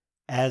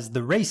As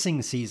the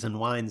racing season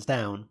winds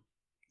down,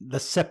 the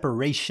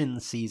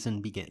separation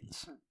season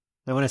begins.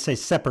 Now, when I say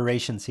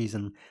separation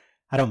season,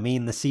 I don't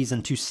mean the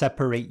season to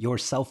separate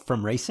yourself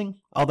from racing,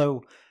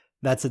 although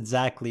that's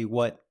exactly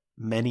what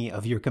many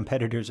of your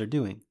competitors are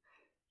doing.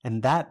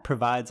 And that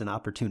provides an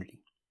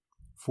opportunity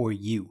for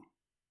you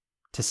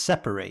to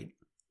separate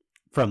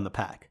from the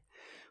pack.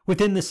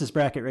 Within This Is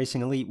Bracket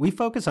Racing Elite, we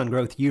focus on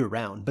growth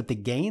year-round, but the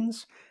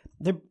gains,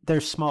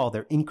 they're small,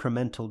 they're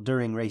incremental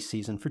during race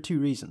season for two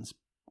reasons.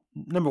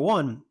 Number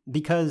one,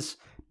 because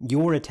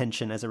your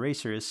attention as a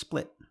racer is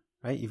split,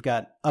 right? You've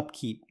got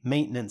upkeep,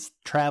 maintenance,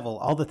 travel,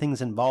 all the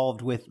things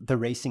involved with the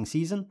racing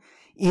season,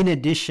 in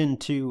addition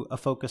to a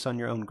focus on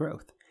your own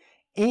growth.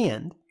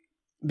 And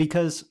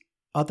because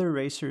other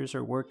racers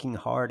are working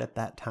hard at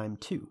that time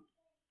too.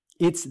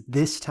 It's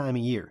this time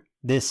of year,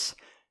 this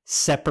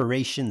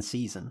separation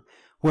season,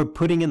 where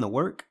putting in the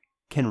work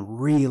can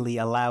really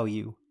allow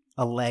you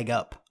a leg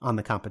up on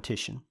the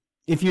competition.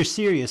 If you're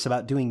serious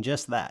about doing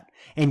just that,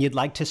 and you'd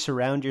like to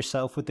surround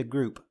yourself with a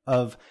group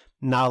of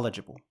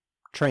knowledgeable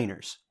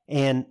trainers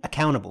and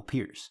accountable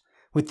peers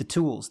with the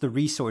tools, the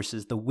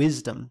resources, the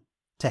wisdom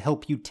to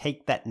help you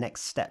take that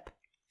next step,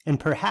 and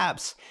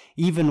perhaps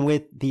even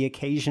with the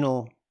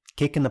occasional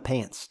kick in the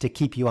pants to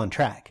keep you on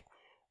track,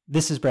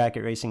 This Is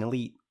Bracket Racing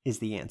Elite is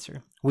the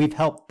answer. We've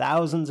helped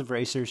thousands of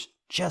racers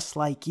just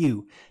like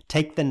you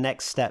take the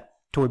next step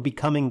toward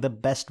becoming the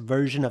best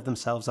version of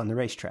themselves on the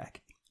racetrack.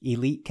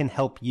 Elite can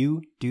help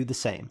you do the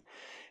same.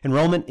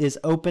 Enrollment is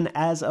open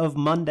as of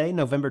Monday,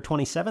 November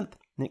 27th,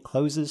 and it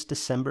closes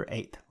December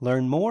 8th.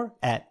 Learn more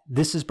at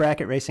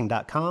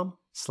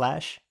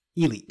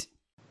thisisbracketracing.com/elite.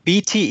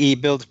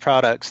 BTE builds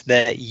products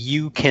that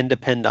you can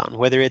depend on,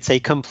 whether it's a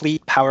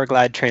complete power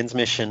glide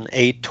transmission,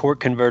 a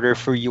torque converter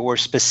for your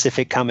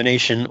specific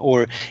combination,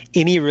 or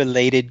any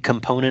related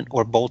component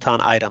or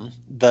bolt-on item.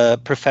 The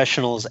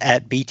professionals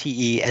at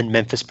BTE and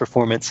Memphis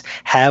Performance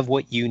have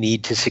what you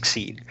need to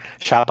succeed.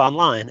 Shop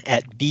online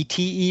at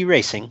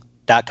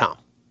bteracing.com.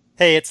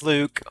 Hey, it's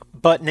Luke,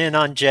 butting in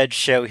on Jed's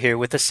show here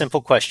with a simple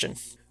question.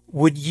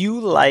 Would you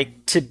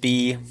like to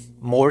be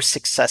more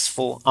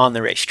successful on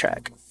the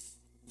racetrack?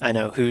 I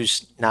know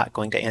who's not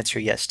going to answer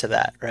yes to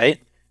that,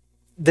 right?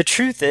 The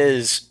truth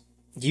is,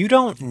 you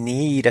don't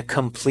need a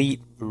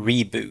complete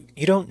reboot.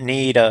 You don't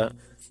need a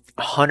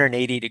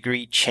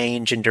 180-degree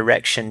change in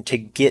direction to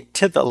get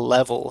to the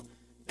level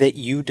that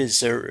you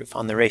deserve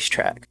on the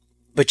racetrack.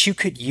 But you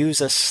could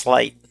use a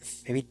slight,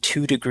 maybe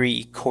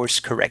 2-degree course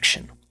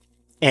correction.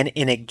 And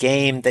in a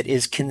game that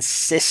is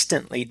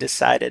consistently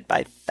decided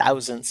by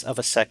thousandths of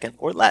a second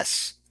or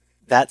less,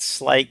 that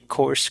slight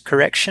course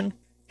correction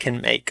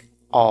can make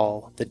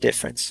all the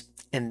difference.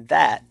 And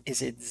that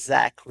is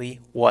exactly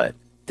what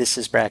This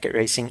Is Bracket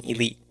Racing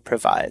Elite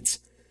provides.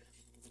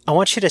 I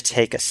want you to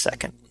take a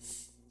second.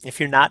 If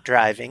you're not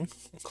driving,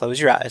 close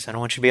your eyes. I don't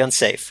want you to be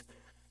unsafe.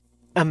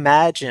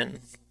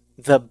 Imagine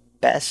the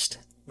best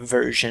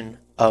version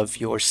of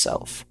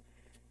yourself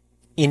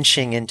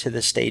inching into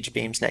the stage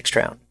beams next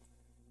round.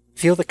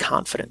 Feel the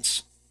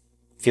confidence.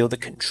 Feel the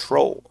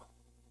control.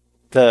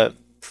 The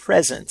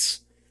presence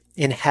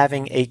in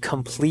having a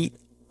complete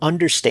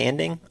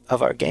understanding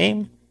of our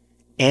game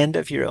and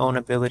of your own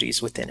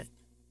abilities within it.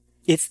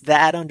 It's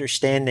that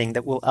understanding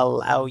that will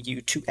allow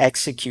you to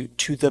execute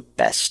to the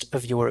best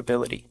of your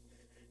ability.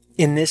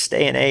 In this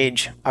day and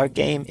age, our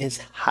game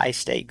is high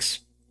stakes,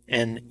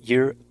 and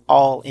you're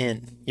all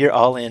in. You're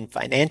all in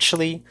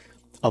financially,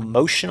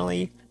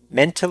 emotionally,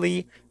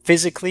 mentally,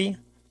 physically.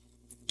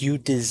 You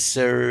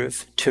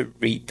deserve to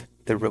reap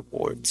the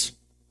rewards.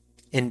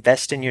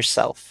 Invest in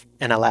yourself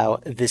and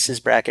allow This Is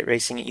Bracket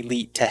Racing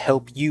Elite to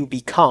help you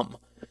become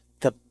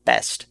the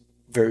best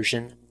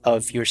version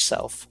of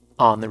yourself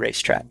on the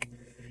racetrack.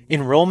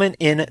 Enrollment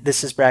in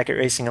This Is Bracket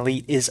Racing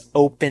Elite is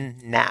open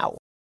now.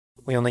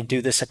 We only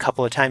do this a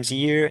couple of times a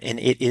year, and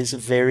it is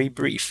very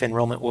brief.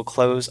 Enrollment will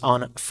close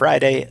on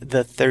Friday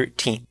the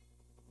 13th.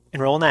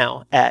 Enroll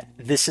now at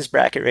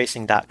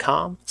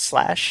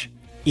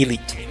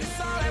thisisbracketracing.com/elite.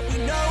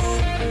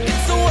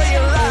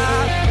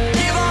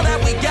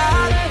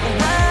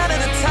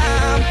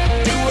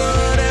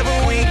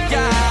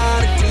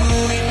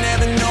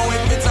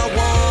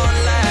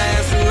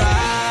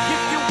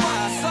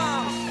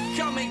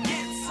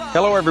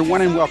 Hello,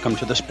 everyone, and welcome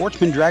to the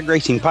Sportsman Drag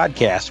Racing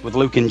Podcast with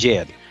Luke and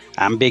Jed.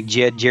 I'm Big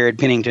Jed Jared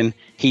Pennington.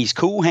 He's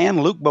Cool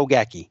Hand Luke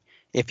Bogacki.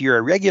 If you're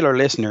a regular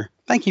listener,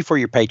 thank you for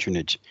your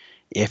patronage.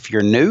 If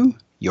you're new,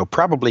 you'll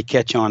probably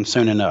catch on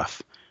soon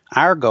enough.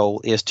 Our goal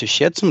is to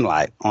shed some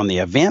light on the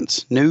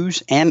events,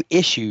 news, and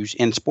issues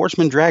in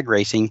sportsman drag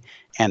racing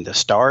and the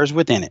stars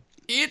within it.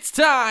 It's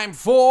time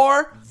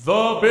for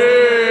The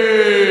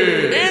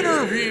Big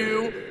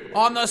Interview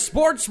on the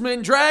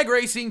Sportsman Drag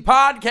Racing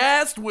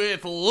Podcast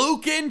with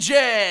Luke and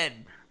Jed.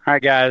 All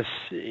right, guys,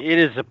 it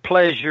is a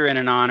pleasure and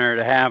an honor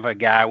to have a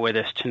guy with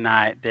us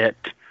tonight that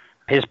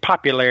his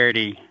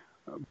popularity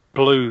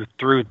blew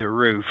through the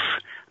roof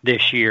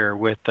this year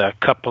with a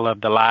couple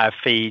of the live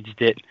feeds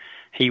that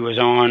he was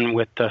on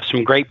with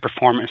some great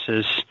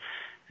performances.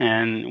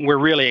 and we're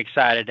really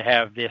excited to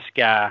have this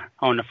guy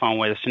on the phone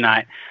with us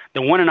tonight.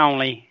 The one and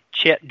only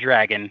Chet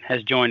Dragon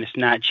has joined us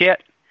tonight.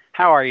 Chet,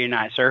 how are you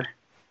tonight, sir?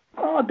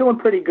 Oh, doing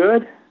pretty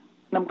good.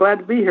 And I'm glad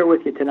to be here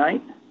with you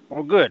tonight.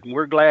 Well, good.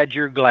 We're glad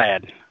you're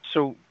glad.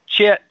 So,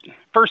 Chet,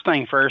 first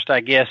thing first,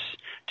 I guess,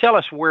 tell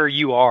us where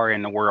you are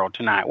in the world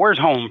tonight. Where's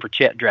home for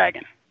Chet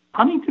Dragon?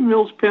 Huntington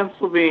Mills,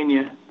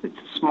 Pennsylvania. It's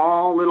a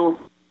small little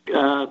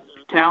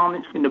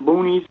town in the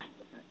boonies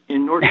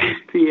in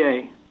northeast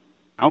PA.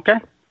 Okay,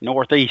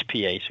 northeast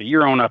PA. So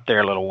you're on up there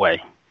a little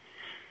way.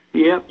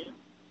 Yep.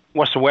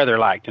 What's the weather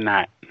like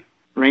tonight?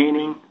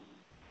 Raining,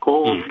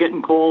 cold,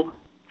 getting cold.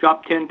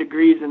 Dropped 10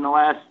 degrees in the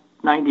last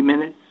 90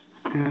 minutes.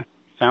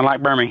 Sound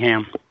like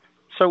Birmingham.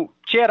 So,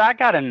 Chet, I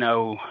got to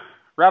know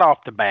right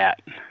off the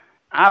bat,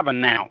 I've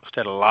announced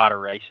at a lot of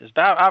races.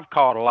 I've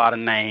called a lot of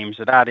names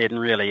that I didn't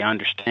really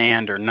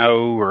understand or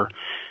know, or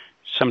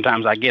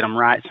sometimes I get them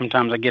right,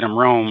 sometimes I get them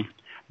wrong.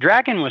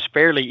 Dragon was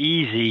fairly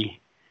easy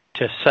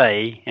to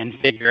say and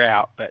figure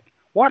out, but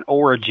what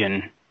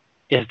origin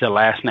is the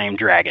last name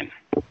Dragon?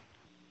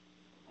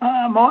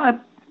 Well, it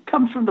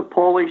comes from the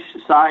Polish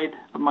side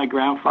of my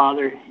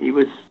grandfather. He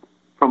was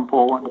from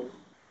Poland.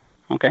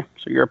 Okay,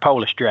 so you're a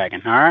Polish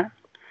Dragon, all right?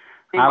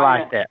 I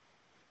like that.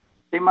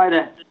 They might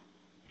have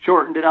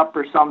shortened it up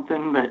or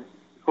something, but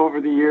over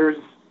the years,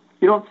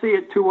 you don't see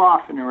it too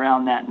often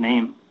around that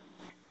name.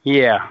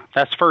 Yeah,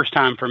 that's first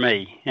time for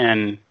me,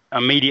 and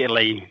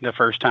immediately the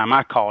first time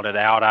I called it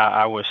out,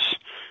 I was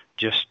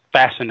just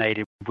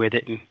fascinated with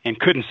it and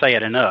couldn't say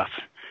it enough.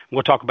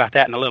 We'll talk about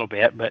that in a little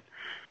bit, but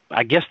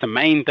I guess the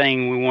main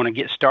thing we want to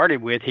get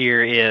started with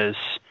here is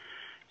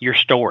your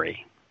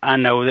story. I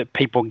know that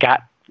people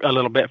got a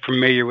little bit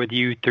familiar with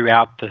you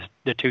throughout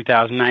the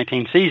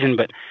 2019 season,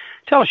 but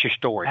tell us your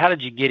story. How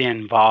did you get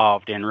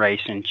involved in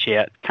racing,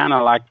 Chet? Kind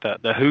of like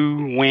the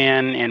who,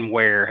 when, and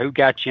where. Who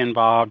got you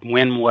involved?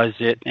 When was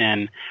it?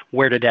 And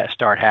where did that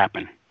start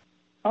happen?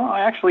 Oh,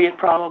 actually, it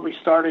probably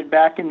started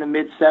back in the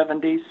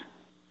mid-'70s,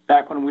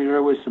 back when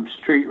there was some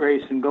street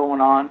racing going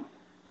on.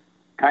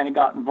 Kind of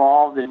got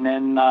involved, and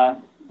then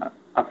a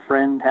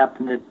friend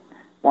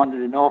wanted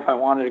to know if I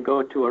wanted to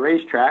go to a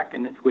racetrack,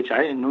 which I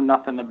didn't know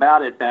nothing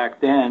about it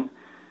back then.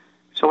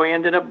 So I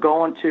ended up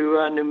going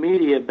to New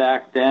Media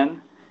back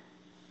then,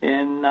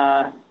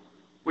 and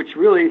which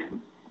really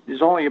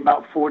is only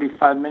about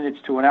 45 minutes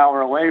to an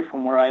hour away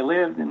from where I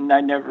lived, and I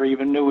never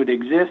even knew it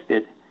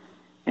existed.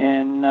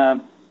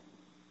 And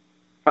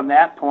from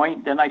that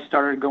point, then I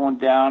started going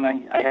down.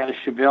 I had a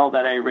Chevelle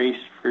that I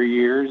raced for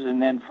years,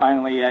 and then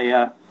finally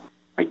I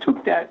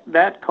took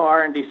that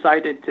car and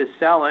decided to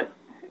sell it.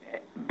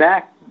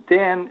 Back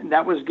then,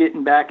 that was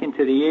getting back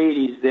into the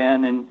 80s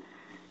then,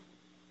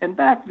 and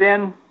back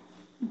then,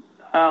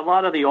 a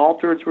lot of the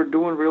altereds were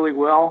doing really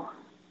well,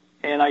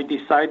 and I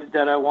decided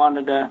that I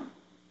wanted to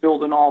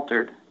build an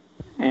altered.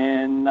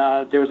 And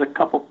there was a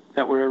couple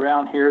that were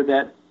around here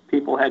that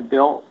people had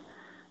built.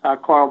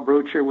 Carl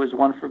Brucher was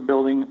one for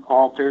building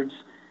altereds,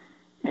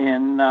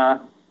 and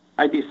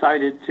I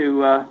decided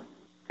to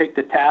take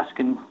the task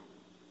and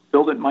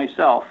build it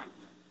myself.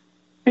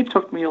 It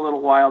took me a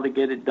little while to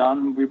get it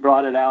done. We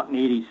brought it out in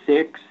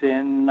 '86,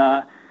 and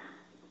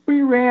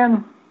we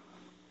ran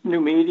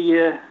New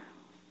Media,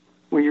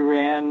 we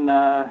ran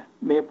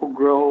Maple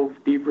Grove,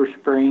 Beaver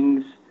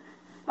Springs,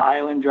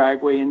 Island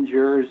Dragway in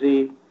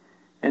Jersey,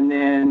 and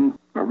then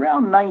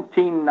around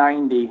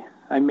 1990,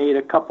 I made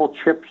a couple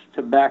trips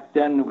to back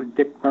then with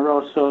Dick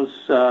Moroso's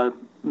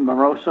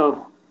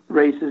Moroso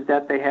races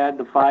that they had,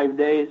 the 5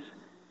 days,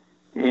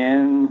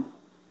 and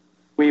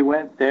we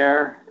went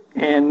there,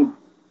 and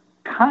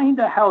kind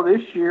of how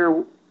this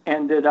year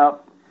ended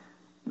up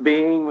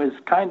being was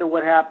kind of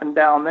what happened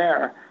down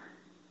there.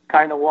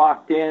 Kind of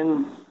walked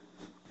in,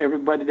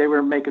 everybody, they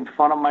were making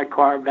fun of my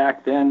car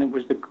back then. It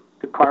was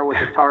the car with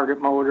the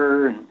target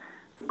motor and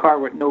the car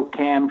with no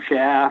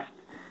camshaft.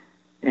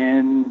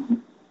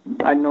 And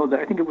I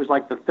think it was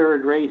like the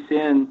third race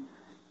in,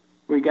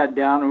 we got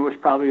down and there was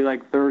probably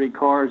like 30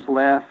 cars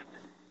left.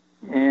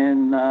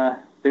 And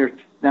they're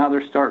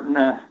starting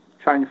to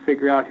trying to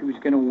figure out who's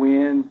going to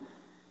win.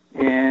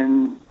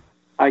 And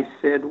I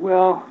said,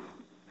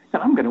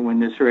 I'm going to win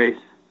this race.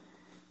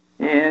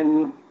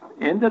 And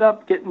ended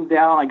up getting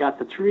down. I got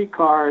the 3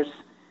 cars,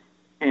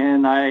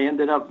 and I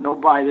ended up no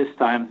bye this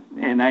time,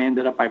 and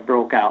I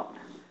broke out.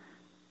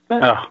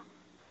 But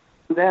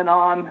then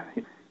on,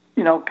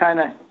 kind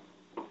of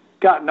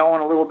got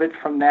known a little bit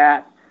from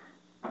that.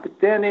 But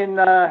then in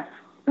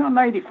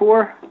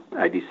 94,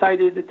 I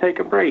decided to take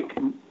a break,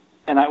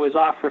 and I was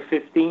off for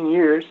 15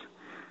 years.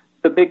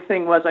 The big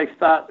thing was I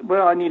thought,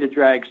 I need a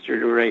dragster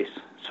to race.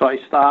 So I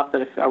stopped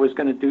that if I was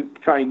going to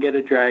try and get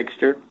a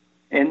dragster.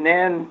 And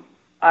then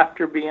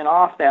after being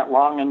off that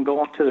long and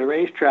going to the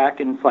racetrack,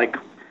 and it's like,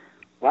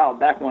 wow,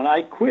 back when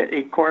I quit, the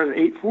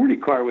 840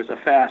 car was a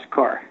fast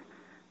car.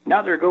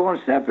 Now they're going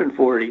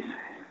 740s.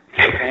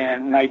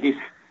 And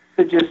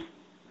the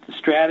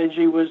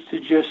strategy was to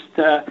just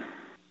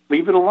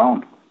leave it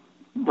alone.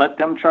 Let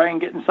them try and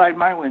get inside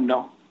my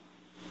window.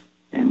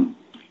 And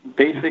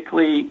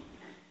basically,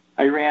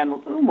 I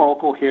ran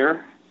local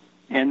here,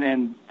 And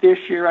then this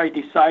year I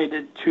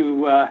decided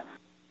to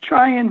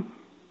try and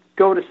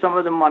go to some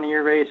of the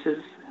moneyer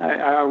races.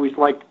 I always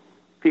liked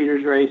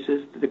Peter's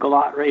races, the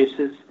Galat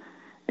races,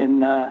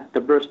 and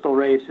the Bristol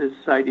races.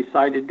 I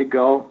decided to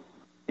go.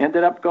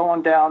 Ended up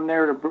going down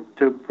there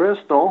to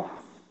Bristol,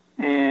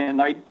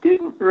 and I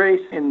didn't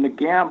race in the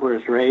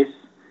Gamblers race.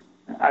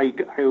 I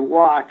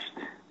watched,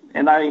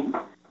 and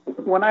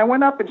when I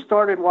went up and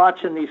started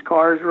watching these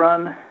cars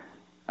run,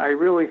 I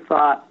really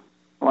thought,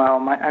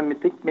 wow, I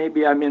think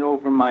maybe I'm in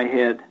over my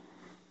head.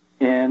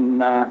 And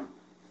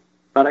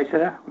but I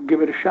said, I'll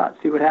give it a shot,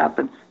 see what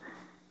happens.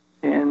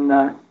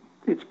 And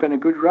it's been a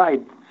good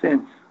ride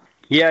since.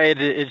 Yeah,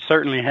 it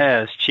certainly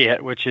has,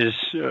 Chet, which is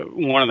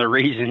one of the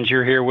reasons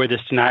you're here with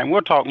us tonight. And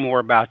we'll talk more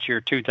about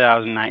your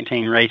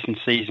 2019 racing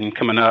season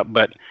coming up,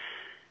 but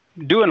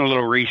doing a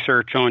little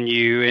research on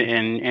you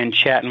and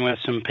chatting with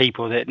some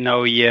people that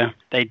know you,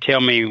 they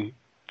tell me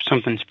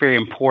something's very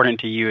important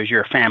to you is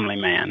you're a family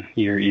man.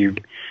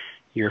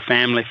 You're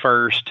family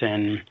first,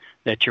 and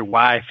that your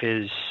wife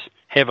is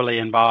heavily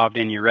involved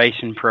in your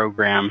racing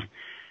program.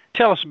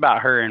 Tell us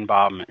about her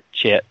involvement,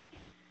 Chet.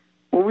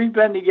 Well, we've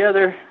been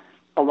together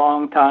a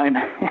long time,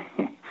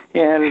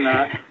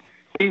 and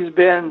she's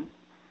been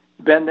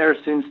there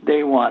since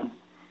day one.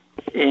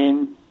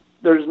 And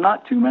there's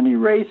not too many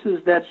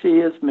races that she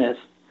has missed.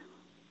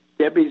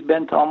 Debbie's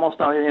been to almost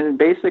all, and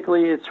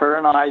basically it's her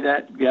and I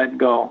that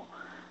go.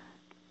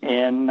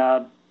 And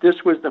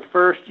this was the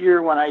first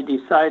year when I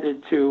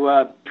decided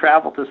to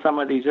travel to some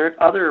of these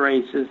other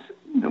races.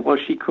 Well,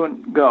 she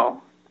couldn't go.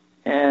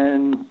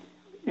 And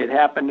it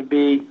happened to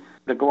be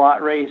the Galat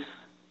race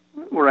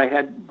where I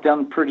had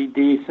done pretty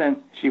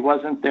decent. She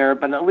wasn't there,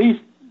 but at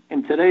least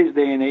in today's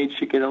day and age,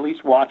 she could at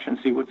least watch and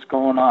see what's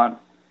going on.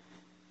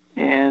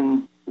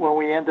 And when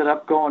we ended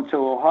up going to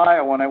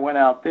Ohio, when I went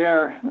out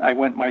there, I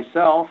went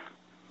myself.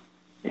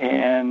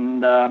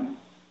 And,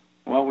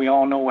 well, we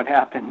all know what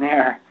happened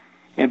there.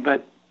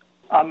 But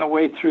on the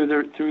way through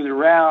the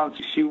rounds,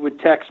 she would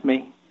text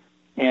me.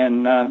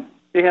 And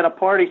they had a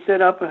party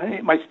set up,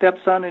 my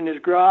stepson in his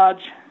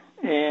garage,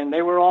 and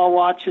they were all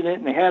watching it,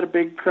 and they had a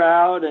big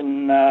crowd,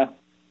 and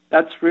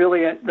that's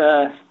really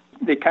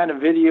they kind of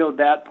videoed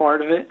that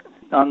part of it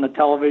on the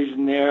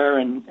television there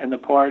and the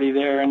party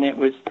there, and it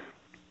was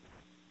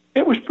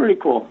pretty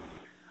cool.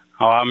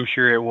 Oh, I'm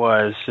sure it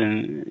was,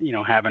 and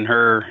having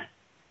her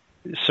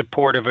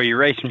supportive of your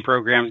racing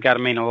program's got to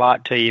mean a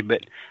lot to you.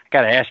 But I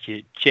got to ask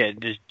you, Chet,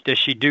 does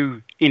she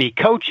do any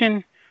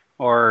coaching,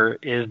 or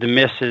is the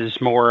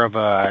missus more of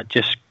a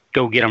just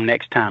go get them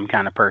next time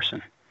kind of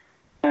person?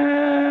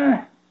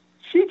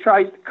 She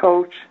tries to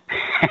coach.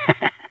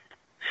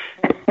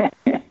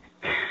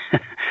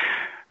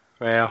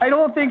 Well, I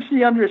don't think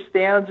she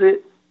understands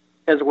it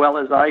as well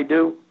as I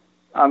do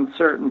on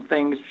certain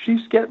things.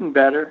 She's getting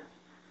better.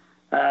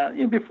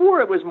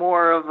 Before it was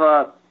more of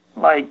a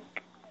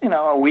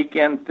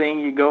weekend thing.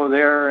 You go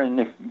there,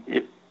 and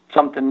if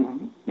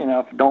something,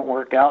 if it don't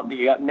work out,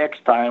 you got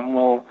next time.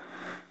 Well,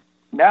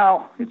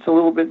 now it's a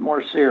little bit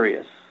more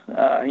serious.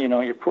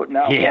 You're putting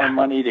out more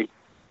money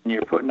and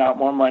you're putting out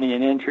more money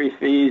in entry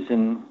fees,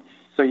 and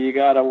so you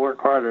got to work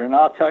harder. And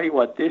I'll tell you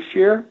what, this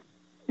year,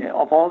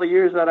 of all the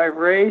years that I've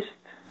raced,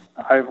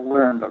 I've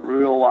learned a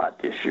real lot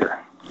this year.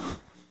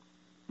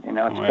 It's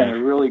been a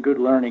really good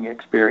learning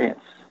experience.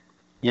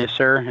 Yes,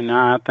 sir, and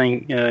I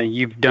think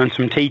you've done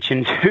some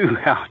teaching too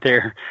out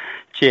there,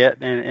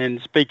 Chet.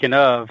 And speaking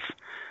of,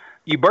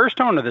 you burst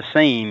onto the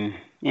scene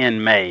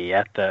in May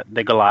at the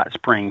Galat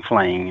Spring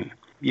Fling.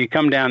 You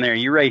come down there,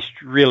 you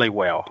raced really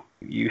well.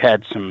 You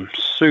had some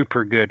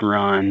super good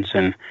runs,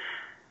 and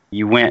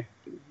you went,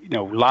 a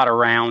lot of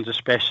rounds,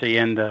 especially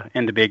in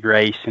the big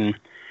race, and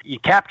you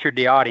captured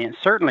the audience.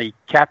 Certainly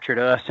captured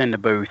us in the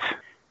booth.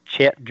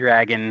 Chet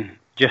Dragon,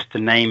 just the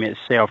name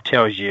itself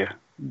tells you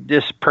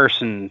this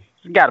person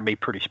got to be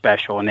pretty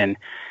special. And then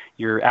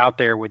you're out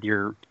there with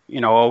your,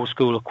 old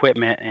school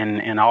equipment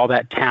and all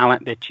that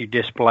talent that you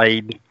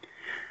displayed.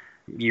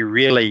 You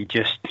really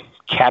just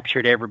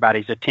captured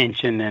everybody's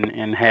attention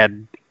and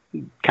had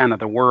kind of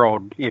the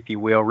world, if you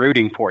will,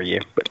 rooting for you.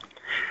 But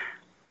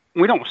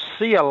we don't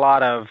see a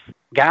lot of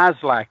guys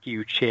like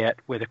you, Chet,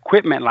 with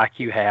equipment like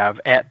you have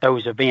at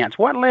those events.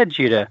 What led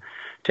you to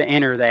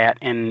enter that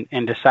and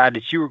decide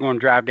that you were going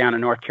to drive down to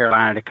North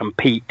Carolina to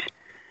compete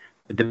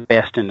with the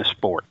best in the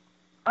sport?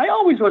 I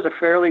always was a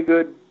fairly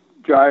good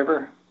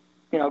driver,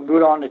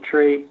 good on the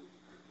tree.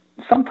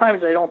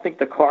 Sometimes I don't think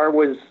the car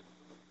was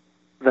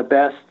the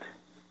best.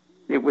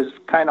 It was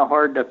kind of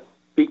hard to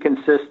be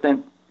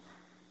consistent,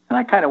 and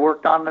I kind of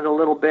worked on it a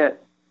little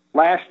bit.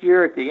 Last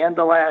year, at the end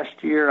of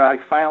last year, I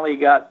finally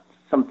got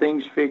some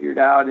things figured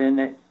out in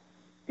it,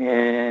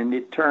 and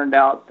it turned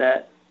out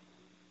that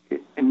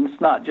and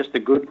it's not just a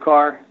good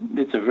car,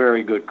 it's a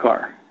very good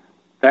car.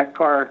 That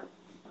car,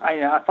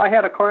 if I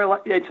had a car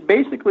like, it's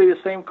basically the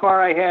same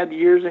car I had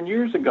years and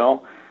years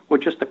ago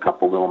with just a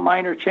couple little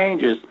minor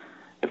changes.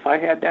 If I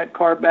had that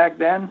car back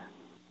then,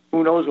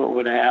 who knows what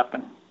would have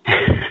happened.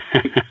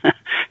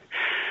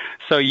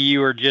 So you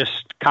were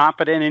just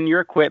confident in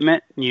your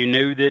equipment. You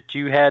knew that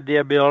you had the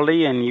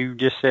ability, and you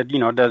just said,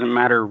 it doesn't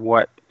matter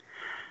what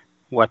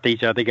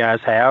these other guys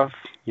have.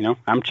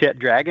 I'm Chet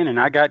Dragon, and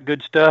I got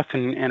good stuff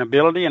and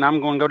ability, and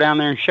I'm going to go down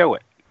there and show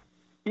it.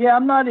 Yeah,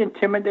 I'm not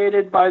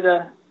intimidated by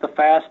the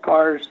fast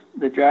cars,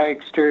 the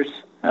dragsters.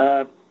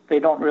 They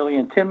don't really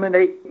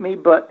intimidate me,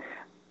 but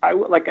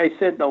like I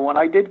said, though, when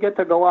I did get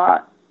to go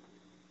out,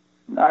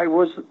 I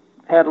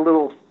had a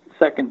little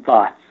second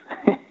thoughts.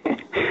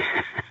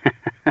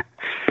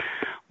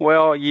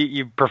 Well,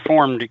 you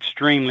performed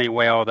extremely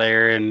well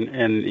there,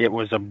 and it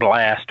was a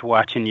blast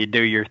watching you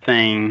do your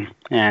thing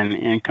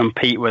and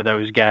compete with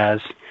those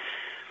guys.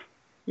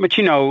 But,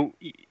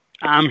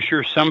 I'm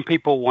sure some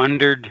people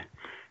wondered,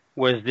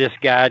 was this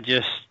guy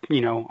just,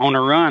 on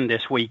a run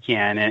this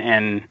weekend?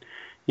 And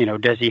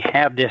does he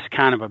have this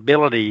kind of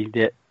ability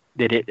that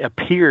it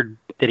appeared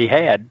that he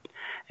had?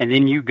 And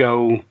then you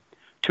go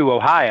to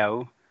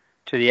Ohio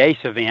to the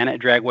ACE event at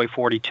Dragway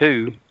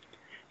 42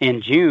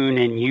 in June,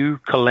 and you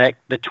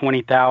collect the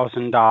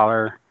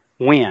 $20,000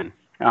 win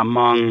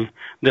among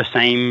the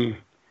same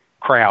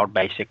crowd,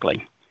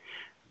 basically.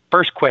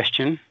 First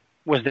question,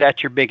 was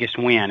that your biggest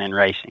win in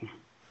racing?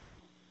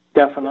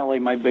 Definitely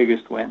my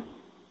biggest win.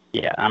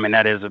 Yeah,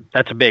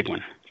 that's a big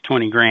one,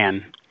 20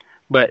 grand.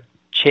 But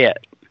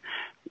Chet,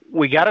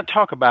 we got to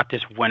talk about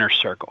this winner's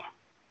circle.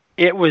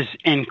 It was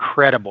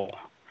incredible.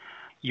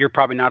 You're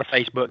probably not a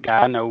Facebook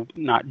guy. No,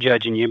 not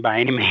judging you by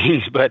any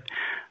means, but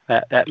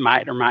that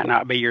might or might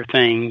not be your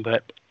thing.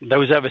 But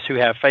those of us who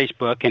have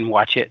Facebook and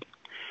watch it,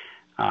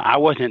 I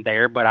wasn't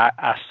there, but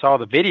I saw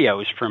the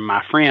videos from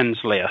my friends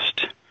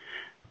list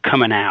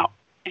coming out.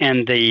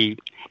 And the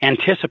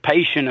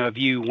anticipation of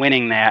you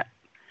winning that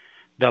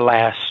the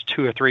last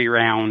 2 or 3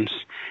 rounds,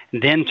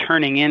 then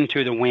turning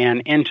into the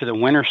win, into the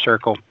winner's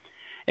circle,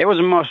 it was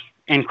the most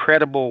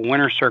incredible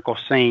winner's circle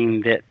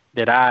scene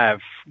that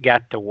I've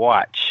got to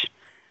watch.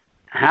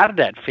 How did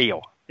that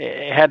feel?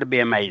 It had to be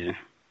amazing.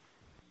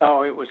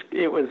 Oh, it was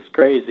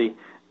crazy.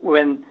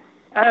 When,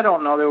 I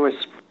don't know, there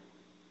was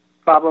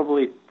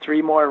probably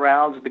 3 more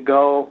rounds to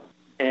go,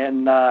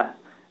 and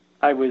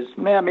I was,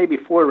 maybe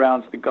 4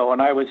 rounds to go,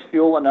 and I was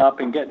fueling up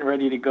and getting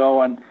ready to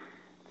go, and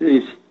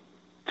these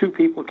 2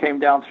 people came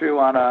down through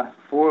on a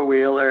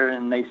 4-wheeler,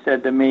 and they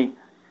said to me,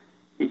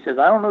 he says,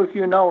 I don't know if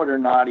you know it or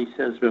not, he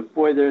says, but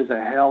boy, there's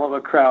a hell of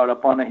a crowd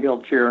up on the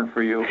hill cheering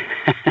for you.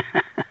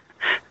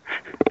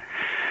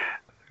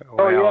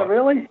 Well, oh, yeah,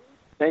 really?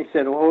 They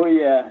said, oh,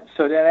 yeah.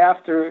 So then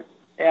after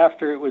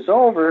it was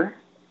over,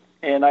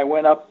 and I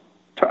went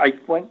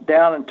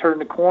down and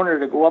turned the corner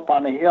to go up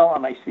on the hill,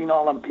 and I seen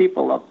all them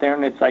people up there,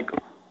 and it's like,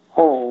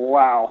 oh,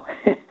 wow.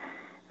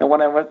 And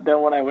when I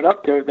went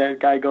up there, that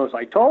guy goes,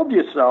 I told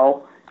you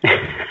so.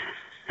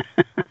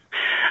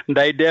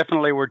 They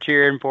definitely were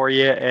cheering for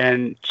you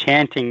and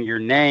chanting your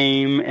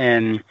name.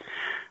 And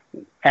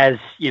as,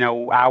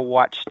 I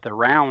watched the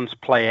rounds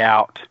play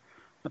out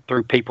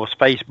through people's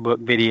Facebook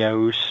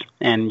videos,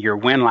 and your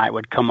win light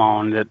would come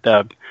on, that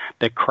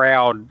the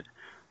crowd,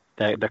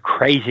 the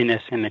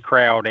craziness in the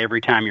crowd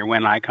every time your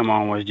win light come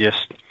on was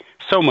just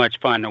so much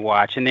fun to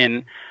watch. And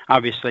then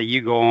obviously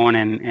you go on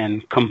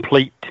and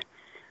complete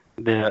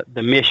the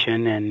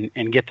mission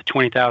and get the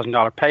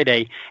 $20,000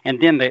 payday.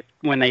 And then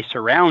when they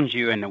surround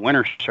you in the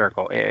winner's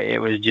circle, it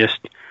was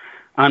just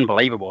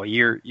unbelievable.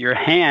 Your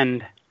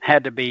hand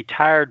had to be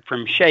tired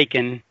from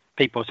shaking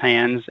people's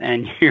hands,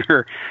 and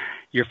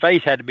your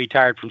face had to be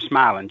tired from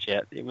smiling,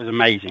 Chet. It was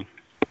amazing.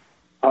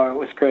 Oh, it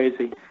was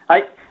crazy.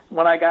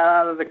 When I got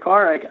out of the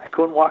car, I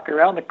couldn't walk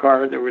around the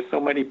car. There were so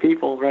many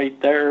people right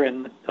there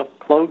and up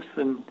close,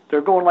 and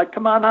they're going like,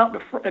 come on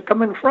out,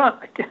 come in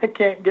front. I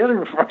can't get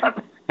in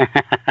front.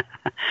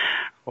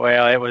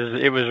 Well, it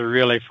was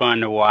really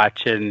fun to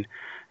watch, and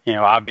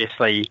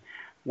obviously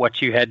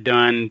what you had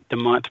done the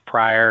month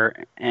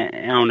prior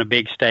and on a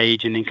big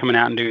stage, and then coming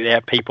out and do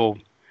that, people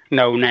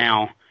know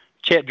now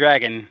Chet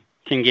Dragon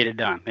can get it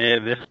done.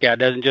 This guy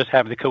doesn't just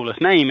have the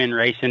coolest name in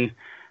racing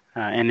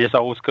and this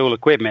old school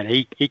equipment.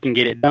 He can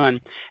get it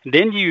done. And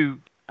then you,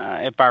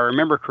 if I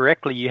remember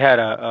correctly, you had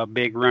a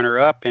big runner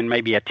up in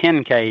maybe a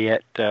 10K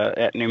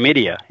at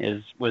Numidia.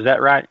 Was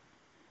that right?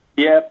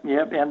 Yep.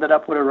 Ended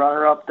up with a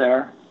runner up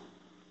there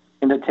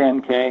in the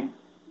 10K.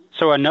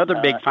 So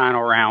another big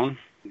final round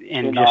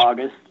in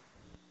August.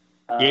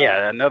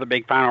 Another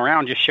big final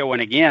round, just showing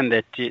again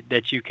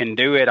that you can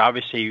do it.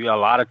 Obviously, a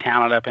lot of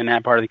talent up in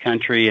that part of the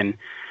country, and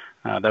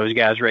those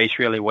guys race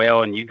really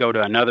well. And you go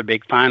to another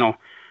big final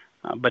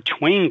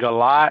between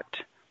Galat,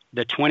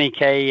 the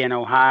 20K in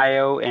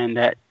Ohio, and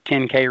that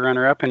 10K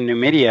runner-up in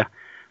Numidia.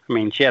 I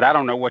mean, Chet, I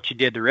don't know what you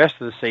did the rest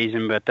of the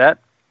season, but that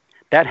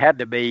had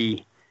to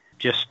be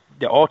just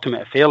the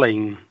ultimate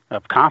feeling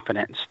of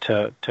confidence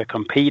to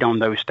compete on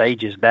those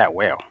stages that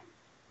well.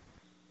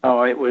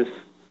 Oh, it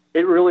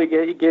really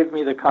gave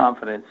me the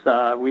confidence.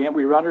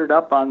 We runnered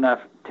up on the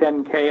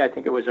 10K. I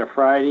think it was a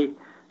Friday.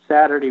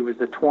 Saturday was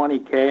the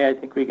 20K. I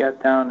think we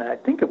got down, I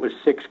think it was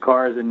 6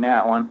 cars in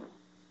that one.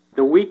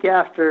 The week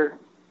after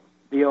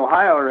the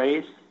Ohio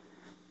race,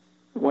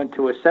 went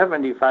to a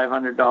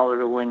 $7,500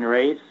 to win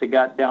race. It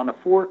got down to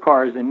 4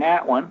 cars in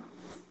that one.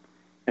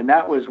 And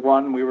that was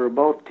one we were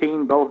both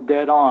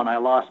dead on. I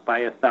lost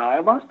by 1 thou. I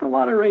lost a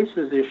lot of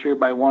races this year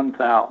by 1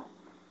 thou.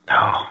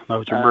 Oh,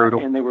 those are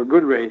brutal. And they were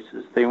good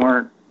races. They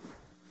weren't,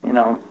 we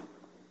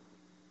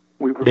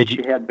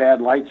had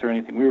bad lights or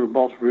anything. We were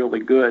both really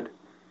good.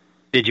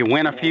 Did you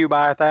win a few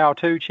by 1 thou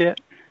too, Chet?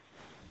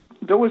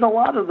 There was a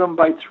lot of them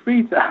by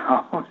 3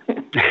 thou.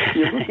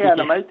 You look at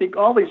them, I think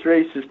all these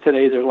races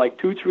today, they're like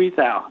 2, 3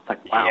 thou. It's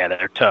like, wow. Yeah,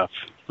 they're tough.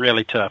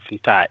 Really tough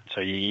and tight.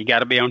 So you got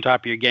to be on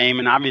top of your game,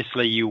 and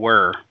obviously you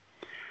were.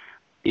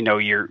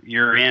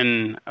 You're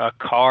in a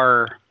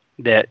car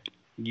that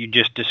you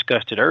just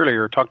discussed it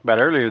earlier, or talked about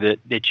earlier,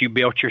 that you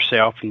built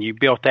yourself, and you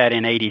built that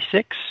in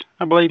 86,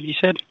 I believe you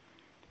said?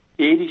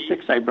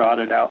 86, I brought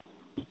it out.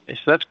 So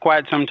that's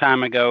quite some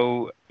time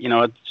ago.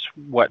 It's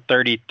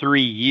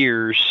 33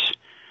 years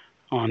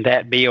on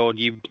that build.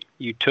 You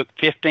took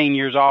 15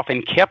 years off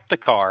and kept the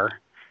car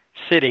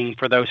sitting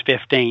for those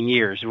 15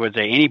 years. Was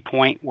there any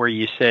point where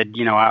you said,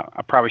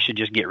 I probably should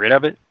just get rid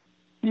of it?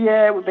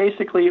 Yeah,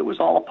 basically it was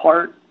all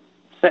apart,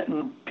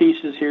 setting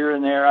pieces here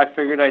and there. I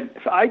figured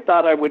I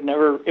thought it would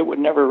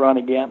never run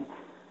again.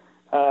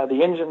 The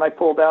engine I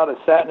pulled out, it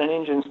sat in an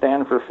engine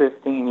stand for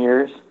 15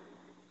 years,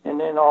 and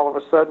then all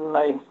of a sudden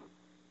I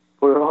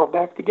put it all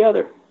back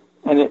together,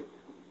 and it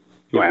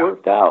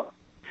worked out.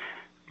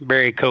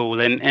 Very cool.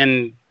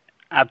 And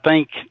I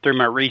think through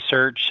my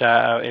research,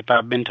 if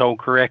I've been told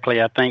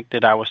correctly, I think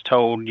that I was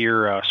told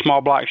you're a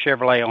small block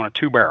Chevrolet on a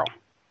 2-barrel.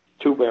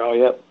 2-barrel,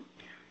 yep.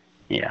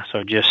 Yeah,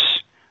 so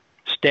just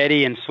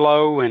steady and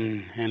slow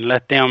and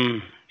let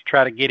them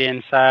try to get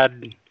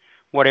inside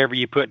whatever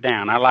you put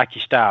down. I like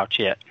your style,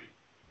 Chet.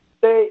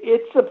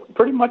 It's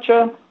pretty much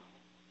about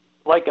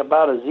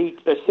a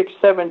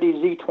 670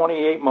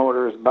 Z28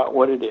 motor is about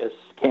what it is.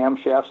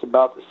 Camshaft's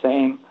about the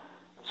same.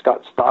 It's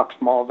got stock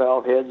small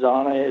valve heads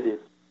on it.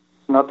 It's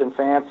nothing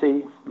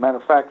fancy. Matter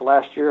of fact,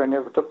 last year I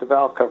never took the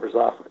valve covers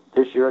off.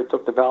 This year I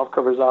took the valve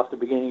covers off the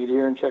beginning of the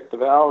year and checked the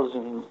valves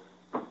and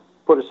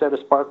put a set of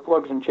spark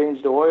plugs and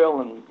changed the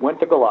oil and went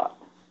to Galot.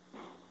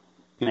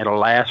 It'll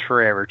last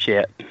forever,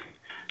 Chet.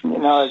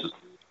 And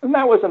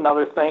that was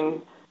another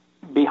thing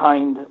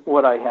behind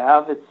what I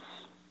have. It's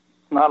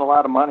not a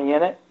lot of money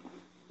in it,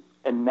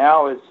 and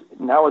now is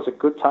a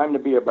good time to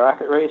be a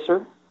bracket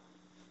racer.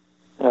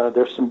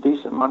 There's some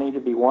decent money to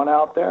be won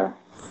out there.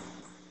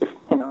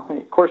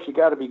 Of course, you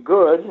got to be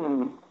good,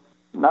 and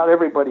not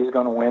everybody's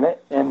going to win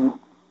it. And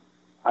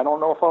I don't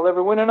know if I'll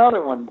ever win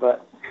another one,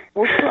 but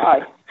we'll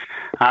try.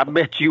 I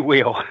bet you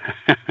will.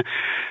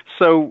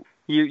 So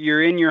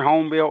you're in your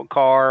home-built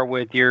car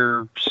with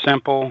your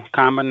simple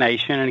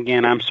combination. And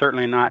again, I'm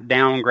certainly not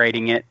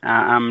downgrading it.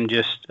 I'm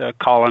just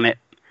calling it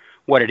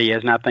what it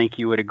is, and I think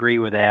you would agree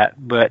with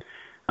that. But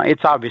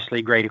it's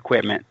obviously great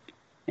equipment,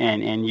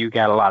 and you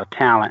got a lot of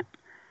talent.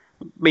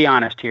 Be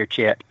honest here,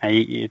 Chet.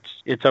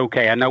 It's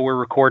okay. I know we're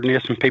recording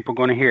this and people are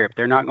going to hear it.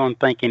 They're not going to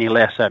think any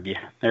less of you.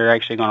 They're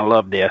actually going to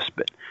love this.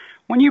 But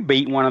when you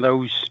beat one of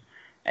those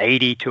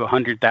 $80,000 to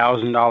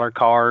 $100,000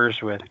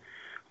 cars with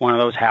one of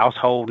those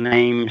household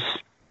names,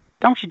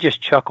 don't you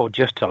just chuckle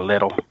just a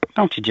little?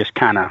 Don't you just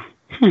kind of,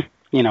 give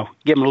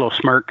them a little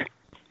smirk?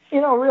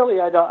 Really,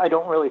 I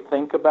don't really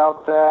think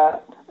about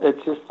that.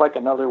 It's just like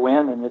another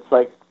win, and it's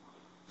like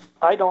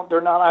I'm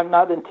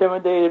not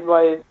intimidated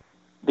by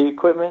the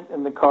equipment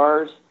and the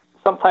cars.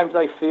 Sometimes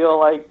I feel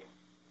like,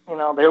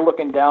 they're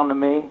looking down to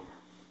me,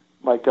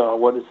 like,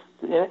 what is,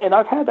 and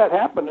I've had that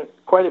happen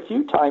quite a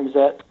few times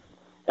at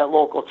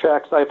local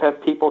tracks. I've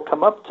had people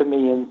come up to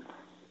me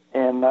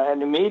and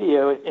the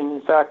media, and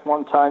in fact,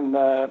 one time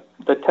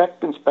the tech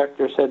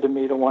inspector said to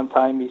me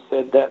he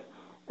said that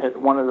at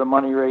one of the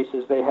money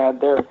races they had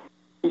there,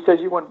 he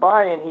says, you went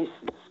by and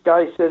this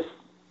guy says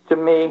to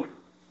me,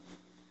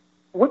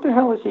 what the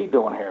hell is he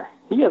doing here?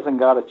 He hasn't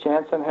got a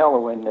chance in hell to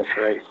win this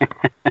race.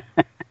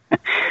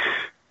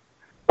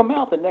 Come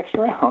out the next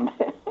round.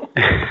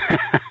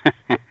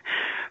 So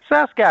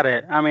that's got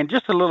to,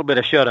 just a little bit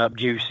of shut-up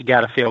juice. You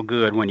got to feel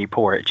good when you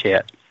pour it,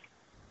 Chet.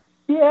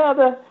 Yeah,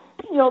 the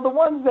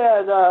ones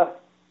that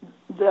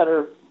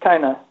are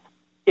kind of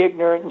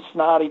ignorant and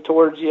snotty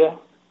towards you,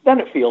 then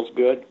it feels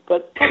good.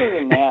 But other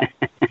than that.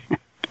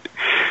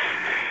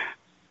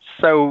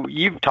 So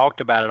you've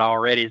talked about it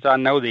already, so I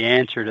know the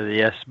answer to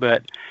this,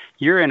 but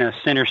you're in a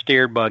center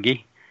steer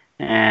buggy,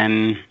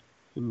 and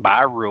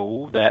by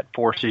rule, that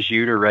forces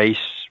you to race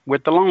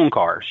with the long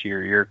cars.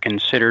 You're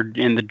considered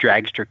in the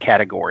dragster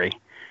category.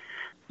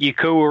 You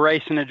cool with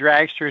racing the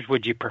dragsters?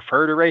 Would you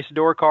prefer to race the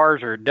door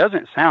cars, or it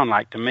doesn't sound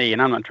like to me,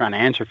 and I'm not trying to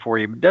answer for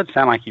you, but it doesn't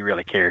sound like you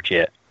really care,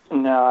 Chet.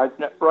 No,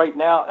 right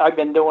now, I've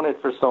been doing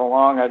it for so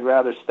long, I'd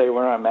rather stay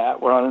where I'm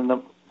at, running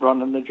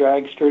the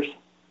dragsters.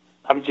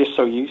 I'm just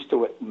so used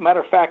to it.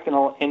 Matter of fact,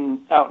 out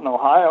in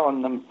Ohio,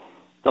 in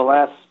the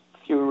last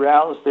few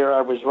rounds there,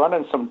 I was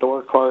running some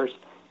door cars,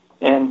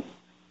 and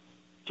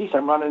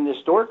I'm running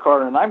this door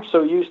car, and I'm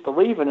so used to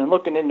leaving and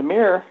looking in the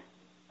mirror.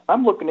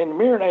 I'm looking in the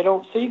mirror, and I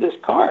don't see this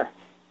car.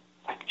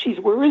 Like, geez,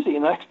 where is he?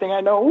 And the next thing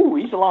I know,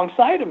 he's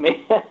alongside of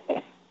me.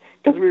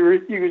 because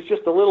he was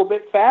just a little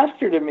bit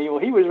faster than me. Well,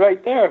 he was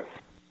right there.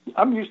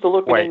 I'm used to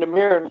looking in the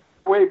mirror and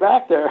way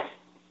back there.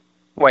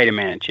 Wait a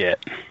minute,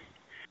 Chet.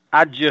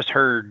 I just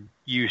heard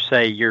you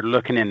say you're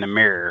looking in the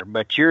mirror,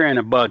 but you're in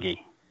a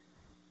buggy.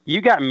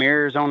 You got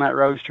mirrors on that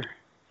Roadster?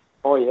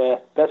 Oh, yeah.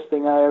 Best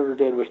thing I ever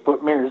did was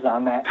put mirrors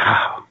on that.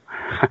 Oh,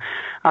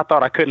 I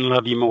thought I couldn't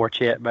love you more,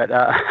 Chet, but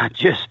I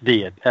just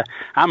did.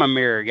 I'm a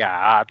mirror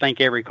guy. I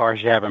think every car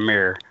should have a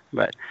mirror,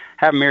 but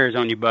having mirrors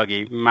on your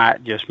buggy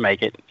might just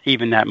make it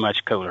even that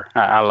much cooler.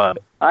 I love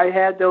it. I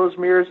had those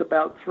mirrors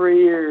about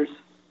 3 years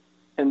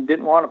and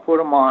didn't want to put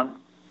them on.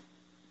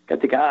 I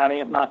think,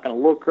 I'm not going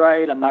to look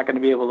right. I'm not going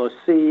to be able to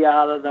see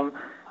out of them.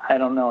 I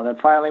don't know. Then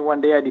finally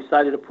one day I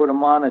decided to put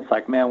them on. It's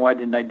like, man, why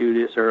didn't I do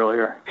this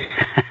earlier?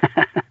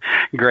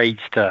 Great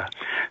stuff.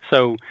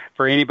 So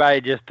for anybody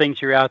that just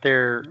thinks you're out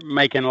there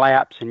making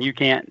laps and you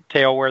can't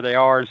tell where they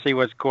are and see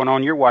what's going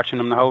on, you're watching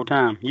them the whole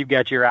time. You've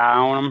got your eye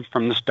on them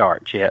from the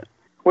start, Chet.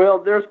 Well,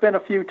 there's been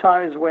a few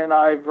times when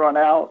I've run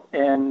out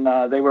and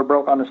they were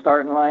broke on the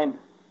starting line.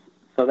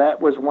 So that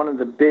was one of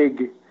the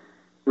big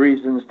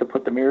reasons to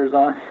put the mirrors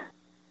on.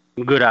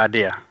 Good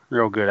idea.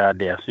 Real good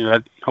idea.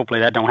 So hopefully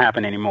that don't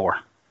happen anymore.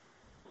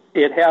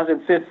 It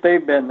hasn't since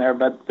they've been there,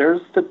 but there's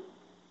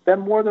been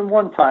more than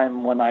one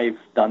time when I've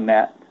done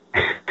that.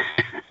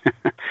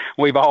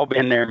 We've all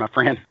been there, my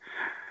friend.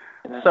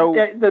 So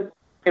if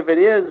it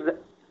is,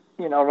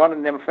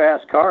 running them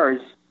fast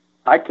cars,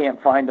 I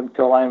can't find them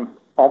till I'm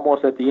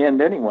almost at the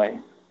end anyway.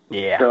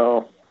 Yeah.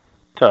 So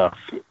tough.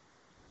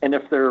 And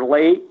if they're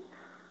late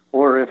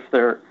or if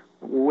they're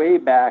way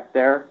back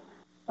there,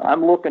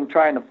 I'm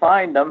trying to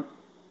find them,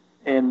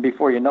 and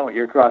before you know it,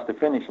 you're across the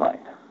finish line.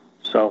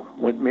 So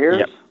with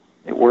mirrors,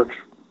 It works.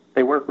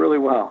 They work really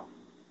well.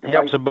 It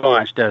helps a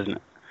bunch, doesn't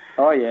it?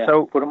 Oh yeah.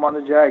 So put them on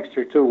the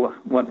Dragster too.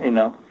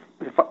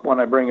 When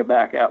I bring it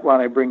back out, when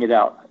I bring it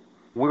out.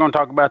 We're going to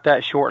talk about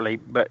that shortly.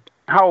 But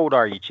how old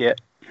are you, Chet?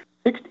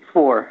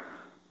 64.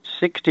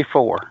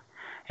 64,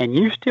 and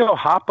you still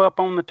hop up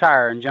on the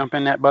tire and jump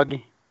in that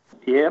buggy?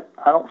 Yep.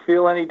 I don't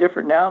feel any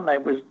different now than I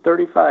was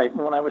 35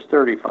 when I was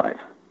 35.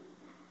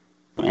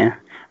 Yeah.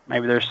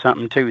 Maybe there's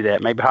something to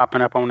that. Maybe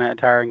hopping up on that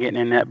tire and getting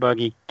in that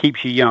buggy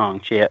keeps you young,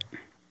 Chet.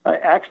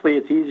 Actually,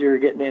 it's easier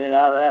getting in and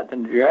out of that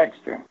than the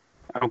Dragster.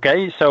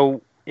 Okay,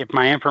 so if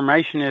my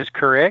information is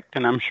correct,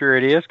 and I'm sure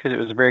it is because it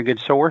was a very good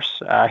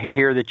source, I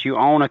hear that you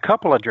own a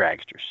couple of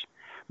Dragsters,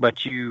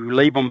 but you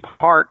leave them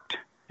parked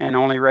and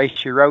only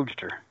race your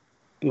Roadster.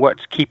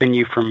 What's keeping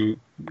you from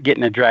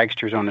getting the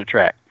Dragsters on the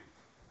track?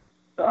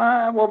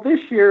 Well, this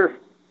year,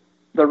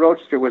 the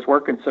Roadster was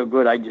working so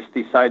good, I just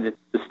decided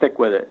to stick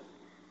with it.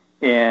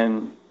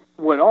 And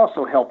what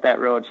also helped that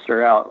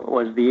Roadster out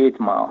was the 8th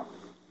mile.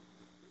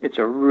 It's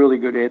a really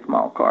good 8th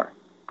mile car.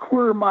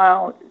 Quarter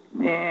mile,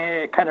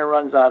 it kind of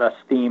runs out of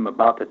steam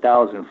about the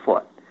 1,000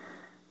 foot.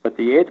 But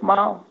the 8th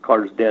mile,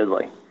 car's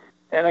deadly.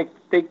 And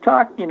they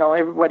talk,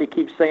 everybody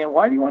keeps saying,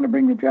 why do you want to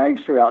bring the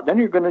Dragster out? Then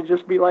you're going to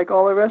just be like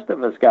all the rest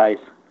of us guys.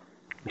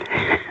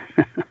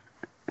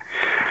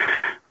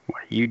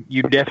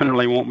 You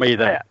definitely won't be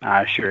that,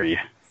 I assure you.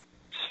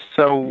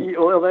 So,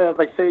 well,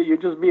 they say you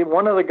just be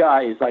one of the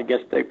guys. I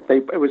guess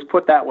it was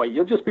put that way.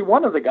 You'll just be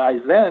one of the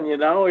guys then.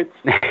 It's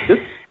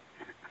just,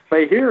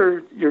 but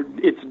here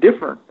it's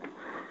different.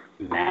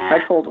 Nah. I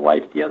told the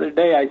wife the other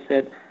day. I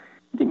said,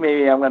 I think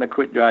maybe I'm going to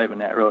quit driving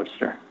that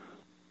Roadster.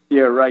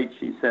 Yeah, right.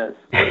 She says.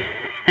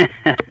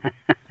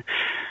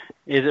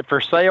 Is it for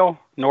sale?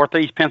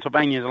 Northeast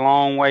Pennsylvania is a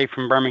long way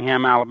from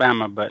Birmingham,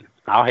 Alabama, but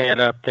I'll head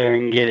up there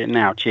and get it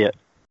now, Chet.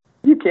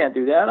 You can't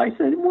do that. I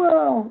said,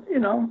 well,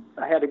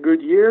 I had a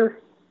good year.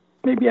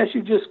 Maybe I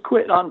should just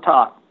quit on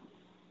top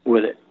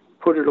with it,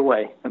 put it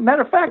away. As a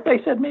matter of fact,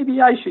 I said maybe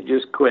I should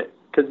just quit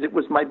because it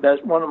was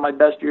one of my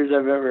best years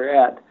I've ever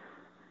had.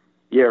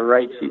 Yeah,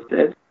 right, she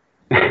said.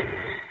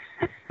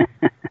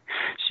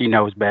 She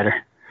knows better.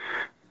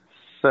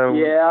 So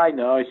yeah, I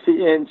know.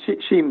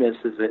 She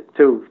misses it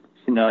too.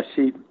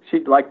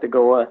 She'd like to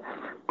go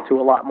to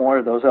a lot more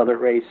of those other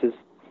races,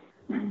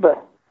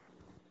 but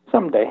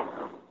someday.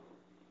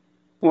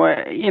 Well,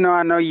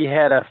 I know you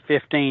had a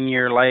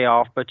 15-year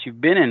layoff, but you've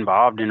been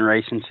involved in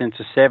racing since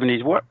the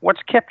 70s.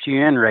 What's kept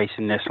you in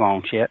racing this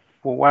long, Chet?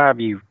 Well, why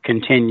have you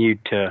continued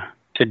to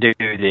do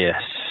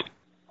this?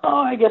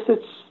 Oh, I guess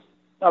it's,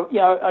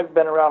 I've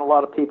been around a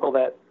lot of people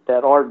that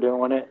are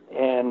doing it,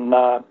 and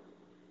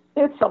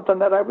it's something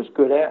that I was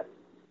good at,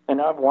 and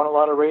I've won a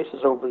lot of races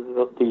over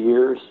the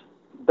years.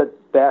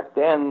 But back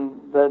then,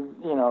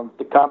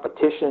 the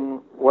competition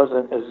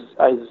wasn't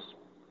as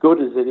good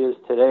as it is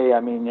today. I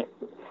mean,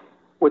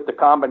 with the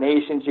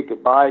combinations you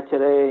could buy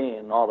today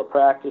and all the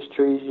practice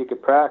trees you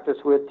could practice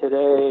with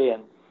today,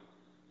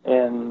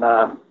 and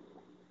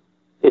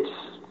it's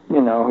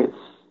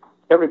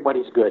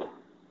everybody's good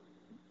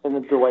in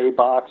the delay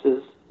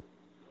boxes.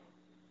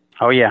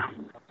 Oh yeah,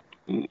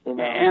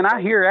 and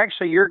I hear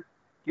actually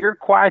you're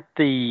quite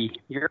the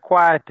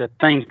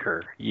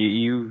thinker.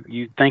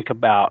 You think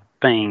about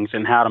things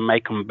and how to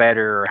make them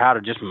better or how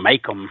to just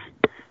make them.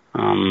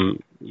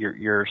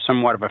 You're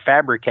somewhat of a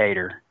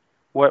fabricator.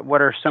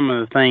 What are some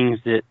of the things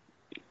that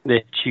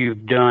that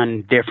you've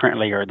done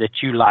differently or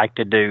that you like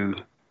to do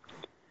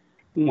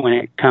when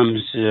it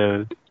comes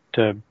to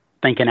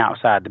thinking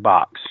outside the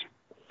box?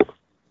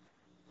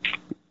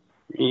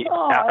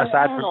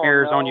 Aside from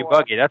mirrors on your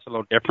buggy, that's a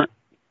little different.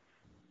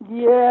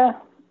 Yeah.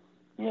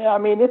 I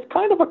mean, it's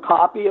kind of a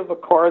copy of a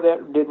car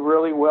that did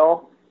really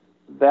well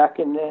back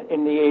in the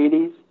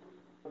 80s.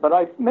 But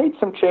I've made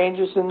some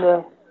changes in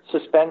the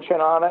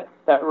suspension on it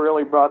that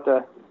really brought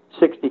the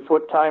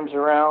 60-foot times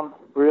around,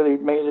 really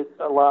made it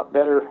a lot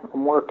better,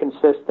 more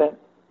consistent.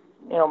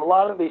 You know, a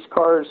lot of these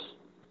cars,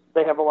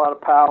 they have a lot of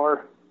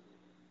power.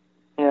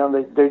 You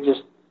know,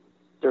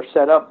 they're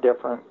set up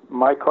different.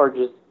 My car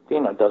just,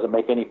 doesn't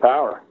make any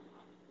power.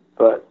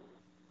 But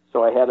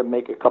so I had to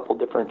make a couple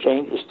different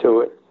changes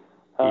to it.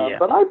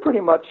 But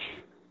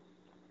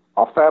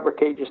I'll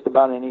fabricate just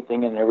about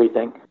anything and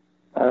everything.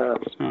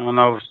 On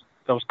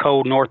those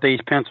cold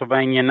northeast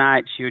Pennsylvania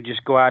nights, you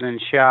just go out in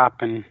the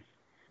shop and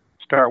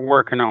start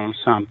working on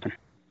something.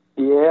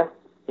 Yeah,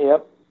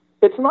 yep.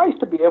 It's nice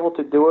to be able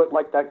to do it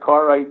like that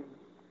car.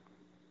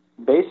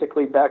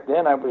 Basically back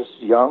then I was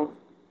young,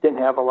 didn't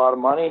have a lot of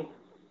money,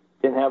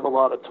 didn't have a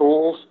lot of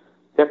tools.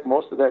 Heck,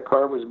 most of that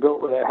car was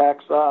built with a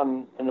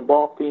hacksaw and a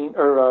ball peen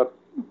or a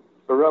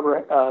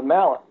rubber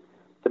mallet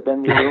to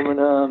bend the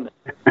aluminum.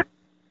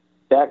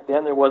 Back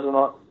then there wasn't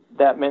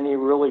that many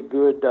really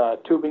good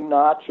tubing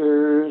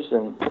notchers,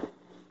 and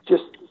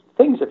just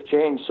things have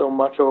changed so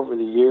much over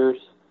the years.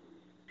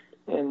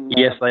 And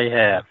yes, they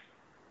have.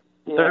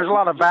 Yeah. There's a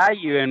lot of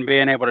value in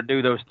being able to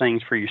do those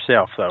things for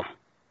yourself, though.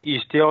 You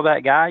still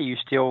that guy? You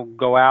still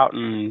go out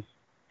and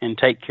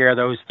take care of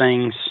those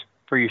things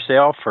for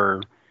yourself,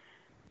 or?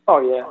 Oh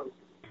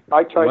yeah,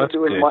 I try to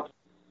do as much.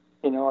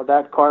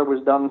 That car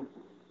was done.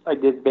 I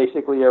did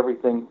basically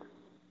everything.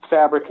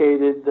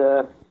 Fabricated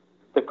the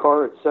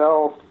car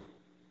itself.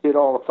 Did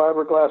all the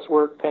fiberglass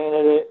work.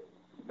 Painted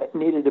it.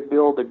 Needed to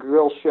build a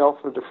grill shelf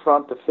for the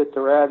front to fit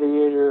the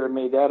radiator. I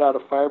made that out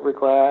of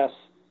fiberglass.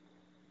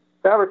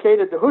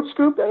 Fabricated the hood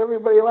scoop that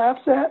everybody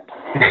laughs at.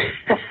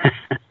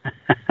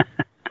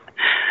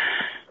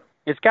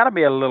 It's got to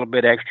be a little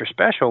bit extra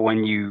special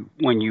when you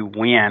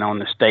win on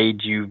the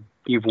stage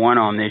you've won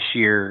on this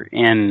year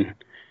in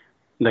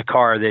the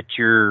car that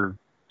you're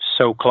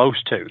so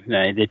close to,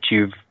 that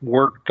you've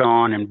worked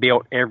on and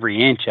built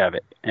every inch of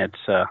it.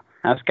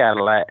 That's got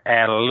to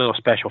add a little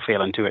special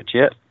feeling to it,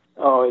 Chet.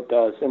 Oh, it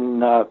does,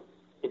 and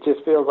it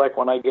just feels like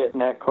when I get in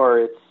that car,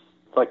 it's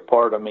like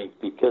part of me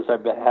because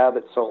I've had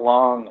it so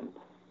long, and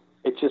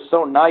it's just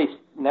so nice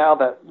now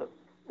that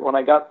when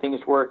I got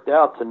things worked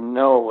out to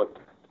know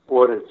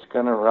what it's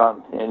going to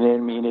run. And I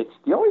mean, it's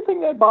the only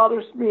thing that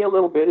bothers me a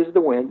little bit is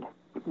the wind,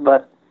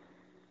 but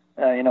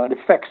it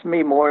affects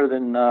me more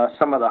than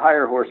some of the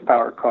higher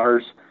horsepower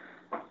cars.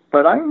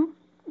 But I've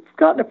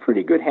gotten a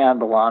pretty good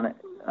handle on it.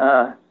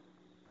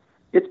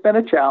 It's been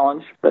a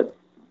challenge, but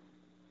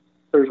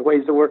there's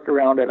ways to work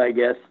around it, I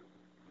guess.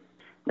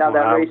 Now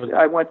that race,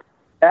 I went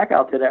back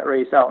out to that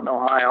race out in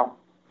Ohio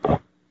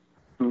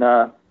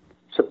in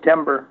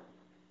September.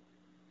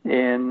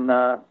 And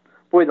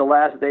the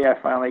last day I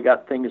finally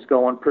got things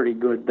going pretty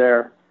good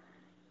there,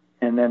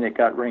 and then it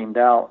got rained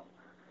out.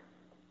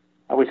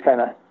 I was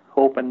kind of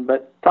hoping,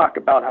 but talk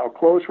about how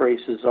close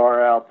races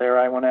are out there.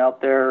 I went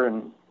out there,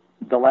 and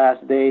the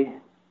last day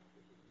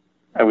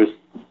I was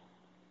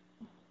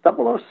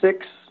 003,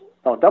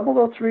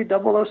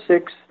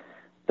 006,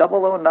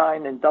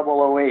 009, and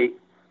 008,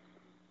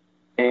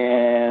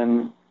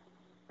 and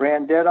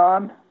ran dead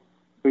on.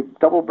 We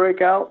double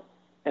breakout,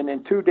 and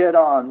then 2 dead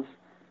ons.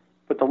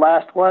 But the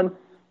last one,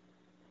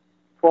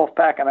 12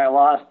 pack, and I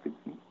lost. The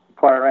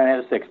car ran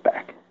at a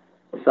 6-pack.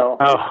 So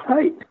it's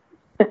tight.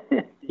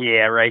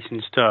 Yeah,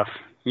 racing's tough.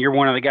 You're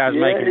one of the guys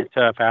making it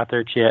tough out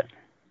there, Chet.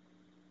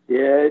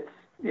 Yeah,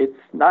 it's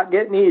not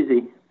getting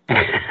easy.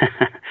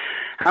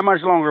 How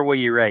much longer will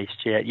you race,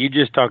 Chet? You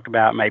just talked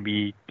about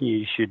maybe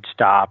you should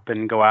stop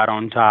and go out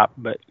on top,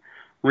 but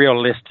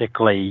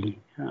realistically,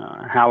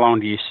 how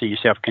long do you see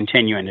yourself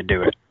continuing to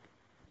do it?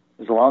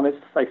 As long as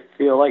I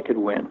feel I could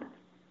win.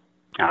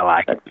 I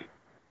like it.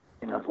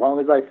 As long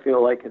as I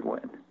feel I could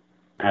win.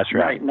 That's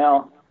right. Right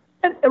now,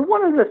 and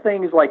one of the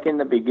things, like in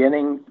the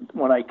beginning,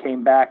 when I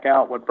came back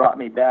out, what brought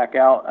me back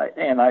out,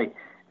 and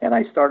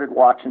I started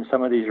watching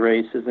some of these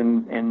races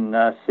and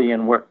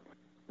seeing what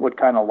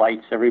kind of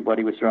lights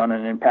everybody was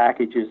running and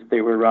packages they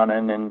were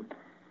running, and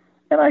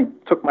I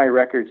took my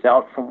records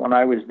out from when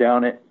I was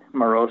down at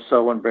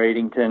Moroso and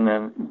Bradenton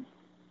and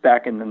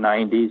back in the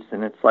 90s,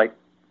 and it's like,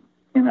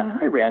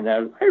 I ran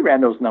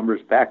those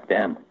numbers back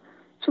then.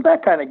 So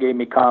that kind of gave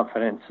me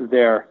confidence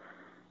there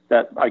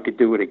that I could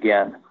do it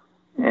again.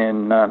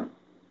 And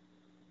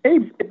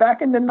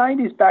back in the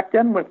 90s, back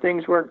then when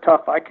things weren't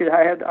tough, I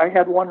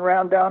had one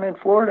round down in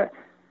Florida.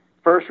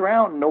 First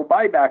round, no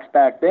buybacks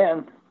back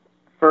then.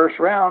 First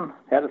round,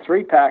 had a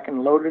 3-pack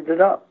and loaded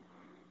it up.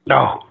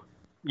 No,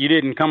 you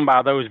didn't come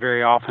by those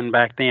very often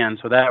back then,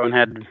 so that one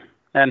had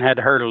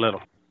to hurt a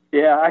little.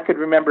 Yeah, I could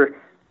remember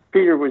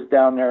Peter was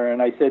down there,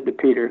 and I said to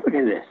Peter, "Look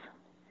at this."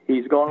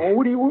 he's going, well,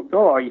 what do you?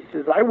 Oh, he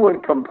says, I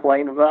wouldn't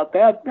complain about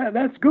that.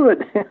 That's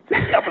good.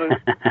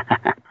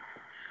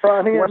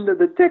 Front end of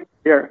the ticket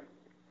here.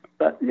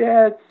 But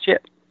yeah,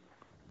 Chet,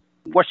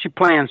 what's your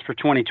plans for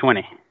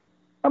 2020?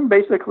 I'm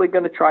basically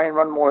going to try and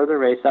run more of the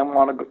race. I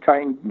want to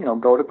try and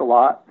go to the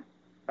lot.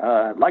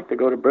 I'd like to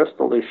go to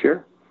Bristol this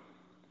year.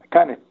 I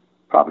kind of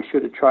probably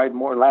should have tried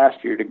more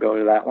last year to go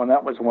to that one.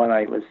 That was when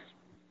I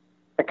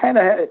kind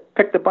of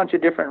picked a bunch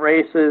of different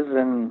races,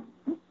 and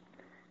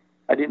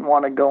I didn't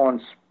want to go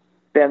and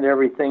spend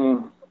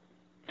everything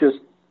just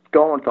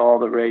going to all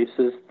the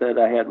races that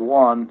I had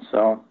won.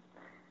 So,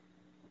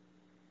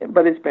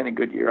 but it's been a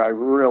good year. I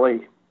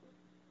really,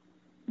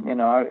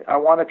 I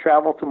want to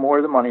travel to more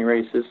of the money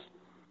races,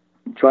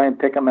 try and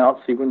pick them out,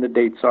 see when the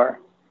dates are.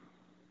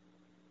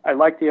 I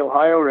like the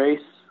Ohio race.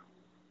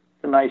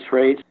 It's a nice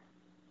race.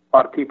 A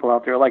lot of people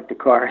out there like the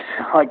car,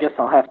 so I guess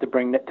I'll have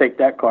to take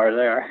that car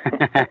there.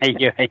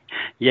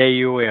 Yeah,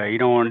 you will. You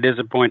don't want to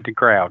disappoint the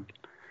crowd.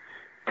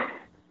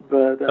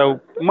 But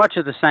so much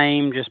of the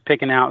same, just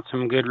picking out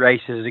some good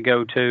races to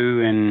go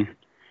to, and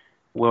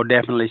we'll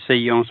definitely see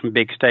you on some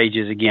big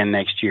stages again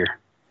next year.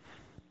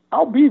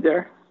 I'll be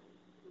there.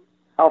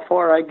 How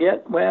far I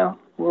get, well,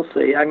 we'll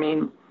see. I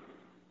mean,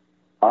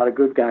 a lot of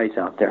good guys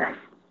out there.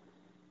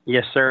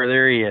 Yes, sir,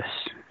 there is.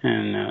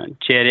 And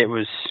Chet, it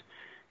was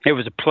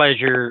a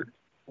pleasure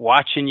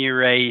watching you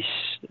race.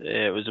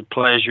 It was a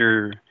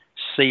pleasure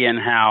seeing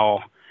how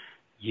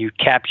you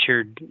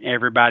captured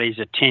everybody's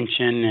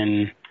attention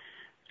and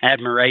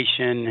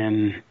admiration,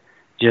 and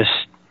just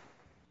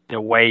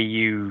the way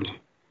you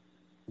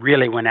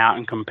really went out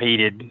and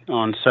competed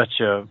on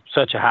such a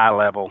high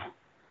level.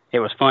 It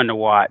was fun to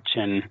watch,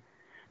 and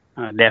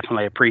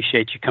definitely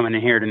appreciate you coming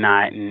in here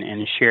tonight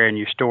and sharing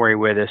your story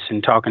with us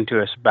and talking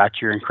to us about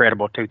your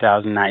incredible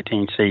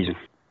 2019 season.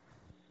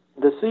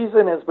 The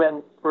season has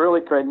been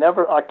really great.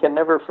 I can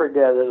never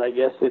forget it. I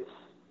guess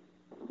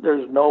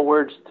there's no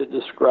words to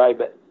describe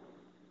it.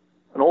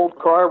 An old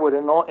car and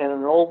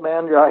an old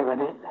man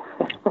driving it.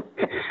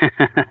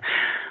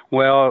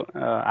 Well,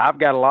 I've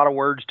got a lot of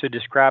words to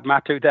describe my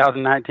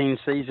 2019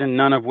 season,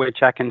 none of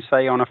which I can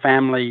say on a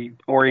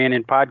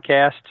family-oriented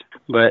podcast.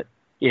 But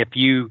if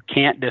you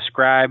can't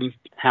describe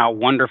how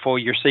wonderful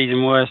your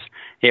season was,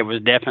 it was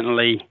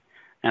definitely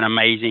an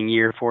amazing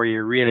year for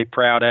you. Really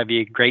proud of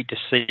you. Great to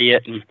see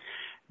it. And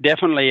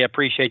definitely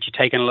appreciate you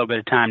taking a little bit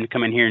of time to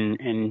come in here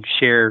and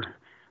share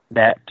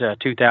that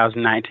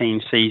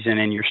 2019 season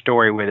and your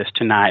story with us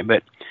tonight.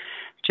 But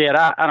Chet,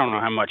 I don't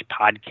know how much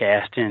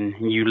podcasting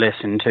you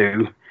listen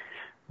to,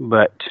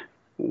 but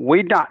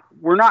we're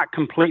not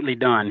completely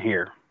done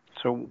here.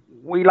 So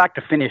we like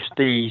to finish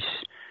these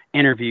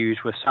interviews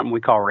with something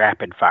we call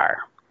rapid fire.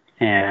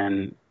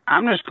 And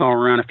I'm just going to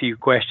run a few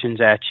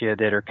questions at you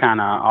that are kind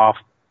of off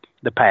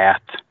the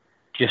path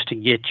just to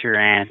get your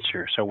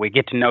answer, so we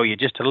get to know you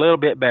just a little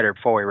bit better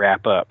before we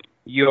wrap up.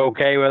 You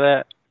okay with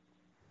that?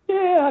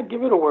 Yeah, I'll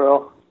give it a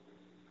whirl.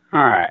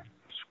 All right.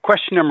 So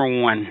question number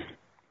 1.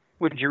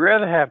 Would you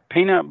rather have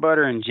peanut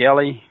butter and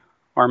jelly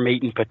or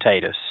meat and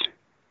potatoes?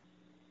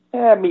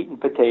 Yeah, meat and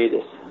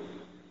potatoes.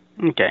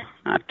 Okay.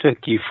 I took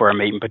you for a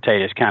meat and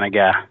potatoes kind of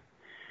guy.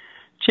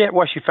 Chet,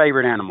 what's your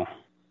favorite animal?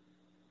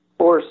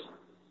 Horse.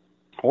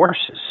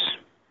 Horses.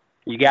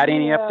 You got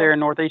any up there in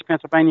northeast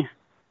Pennsylvania?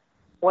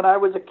 When I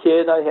was a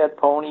kid, I had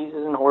ponies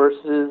and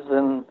horses,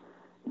 and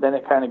then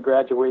it kind of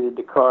graduated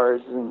to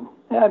cars, and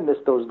I miss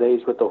those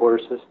days with the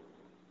horses.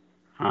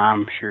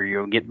 I'm sure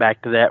you'll get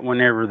back to that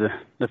whenever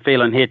the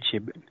feeling hits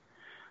you. But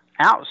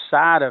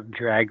outside of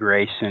drag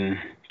racing,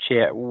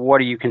 Chet, what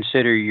do you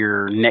consider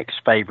your next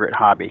favorite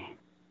hobby?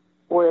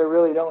 Boy, I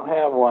really don't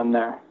have one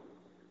there.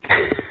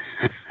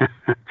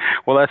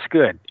 Well, that's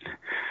good.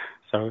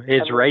 So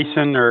it's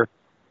racing or...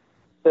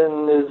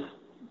 Then is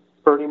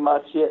pretty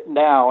much it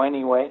now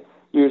anyway.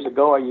 Years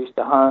ago I used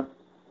to hunt.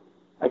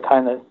 I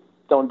kind of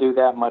don't do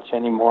that much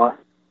anymore.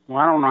 Well,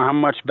 I don't know how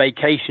much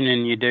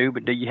vacationing you do,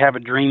 but do you have a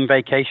dream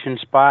vacation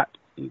spot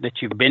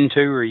that you've been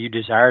to or you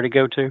desire to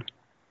go to?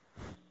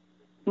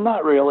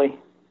 Not really.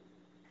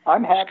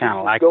 I'm happy kind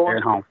of like there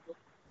at home.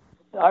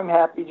 I'm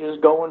happy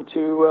just going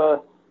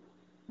to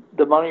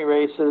the money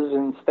races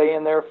and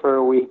staying there for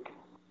a week.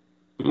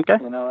 Okay.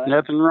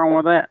 Nothing wrong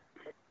with that.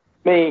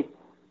 Me,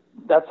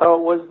 that's how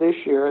it was this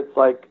year. It's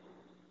like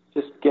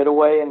just get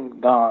away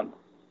and gone.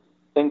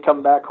 Then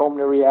come back home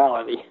to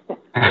reality.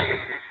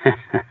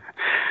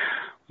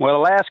 Well, the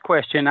last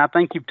question, I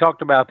think you've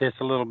talked about this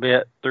a little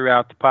bit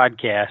throughout the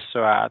podcast,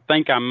 so I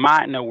think I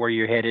might know where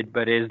you're headed,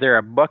 but is there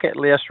a bucket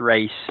list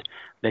race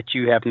that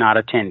you have not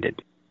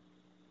attended?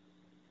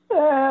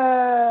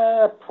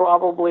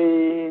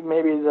 Probably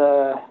maybe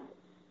the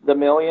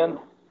million.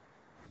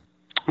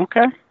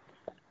 Okay.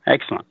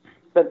 Excellent.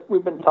 But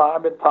I've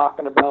been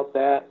talking about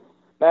that.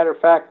 Matter of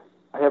fact,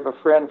 I have a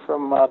friend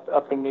from up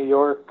in New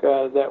York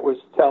that was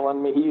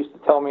telling me. He used to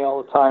tell me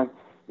all the time.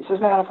 He says,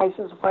 "Man,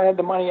 if I had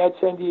the money, I'd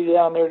send you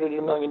down there to the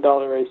 $1 million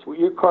race. With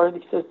your card,"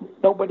 he says,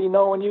 "nobody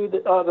knowing you,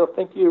 they'll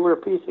think you were a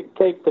piece of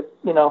cake." That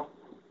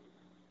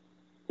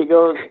He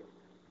goes,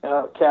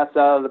 "Cat's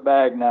out of the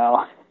bag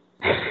now."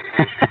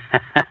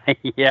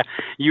 Yeah,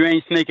 you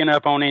ain't sneaking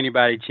up on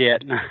anybody,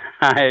 Chet.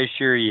 I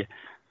assure you.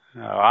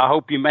 I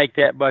hope you make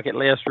that bucket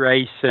list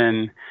race,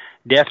 and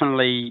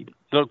definitely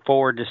look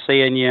forward to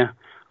seeing you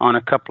on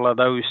a couple of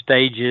those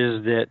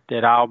stages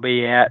that I'll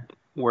be at,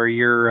 where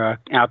you're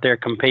out there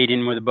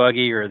competing with the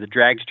buggy or the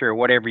dragster or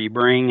whatever you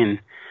bring, and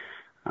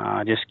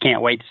just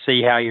can't wait to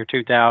see how your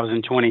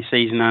 2020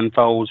 season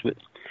unfolds. But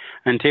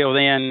until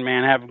then,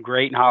 man, have a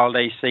great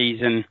holiday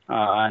season.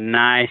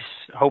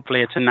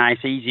 Hopefully it's a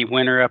nice, easy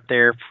winter up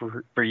there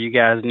for you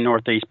guys in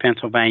Northeast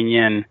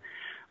Pennsylvania, and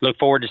look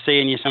forward to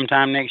seeing you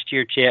sometime next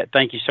year, Chet.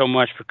 Thank you so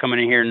much for coming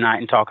in here tonight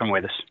and talking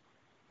with us.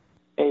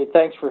 Hey,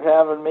 thanks for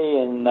having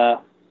me, and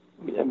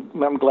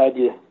I'm glad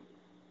you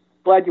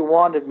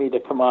wanted me to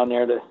come on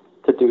there to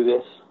do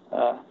this.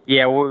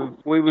 Yeah,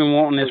 we've been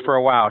wanting this for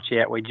a while,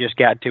 Chet. We just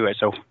got to it,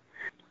 so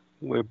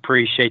we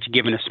appreciate you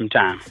giving us some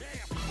time.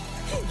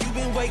 You've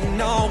been waiting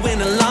all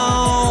winter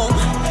long,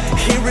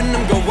 hearing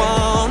them go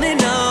on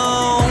and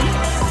on,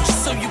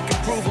 just so you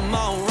can prove them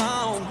all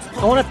wrong.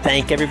 I want to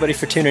thank everybody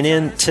for tuning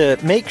in. To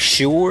make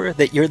sure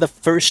that you're the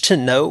first to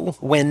know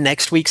when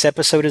next week's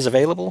episode is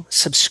available,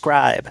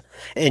 subscribe.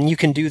 And you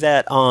can do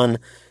that on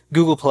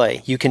Google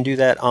Play. You can do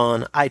that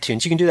on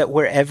iTunes. You can do that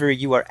wherever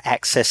you are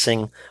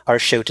accessing our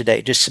show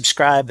today. Just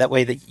subscribe. That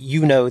way that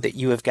you know that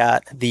you have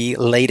got the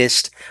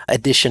latest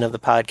edition of the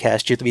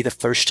podcast. You'll be the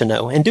first to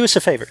know. And do us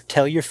a favor.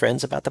 Tell your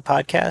friends about the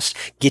podcast.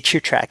 Get your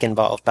track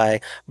involved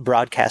by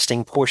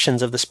broadcasting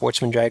portions of the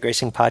Sportsman Drag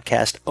Racing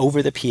podcast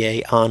over the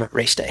PA on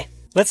race day.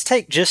 Let's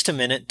take just a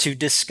minute to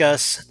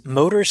discuss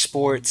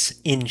motorsports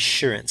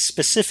insurance,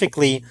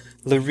 specifically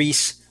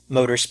Larice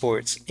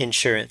Motorsports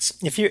Insurance.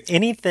 If you're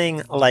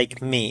anything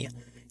like me,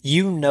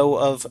 you know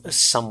of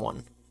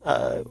someone,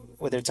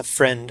 whether it's a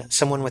friend,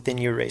 someone within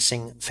your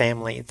racing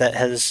family that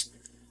has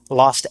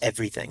lost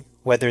everything,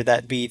 whether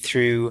that be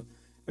through,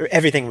 or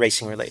everything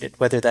racing related,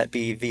 whether that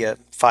be via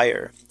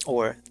fire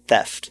or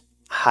theft,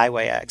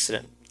 highway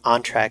accident,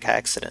 on-track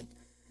accident.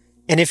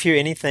 And if you're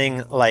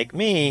anything like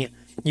me,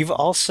 you've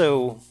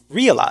also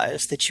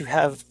realized that you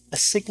have a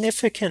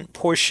significant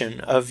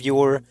portion of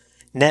your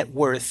net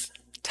worth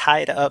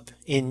tied up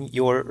in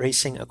your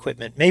racing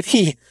equipment.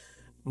 Maybe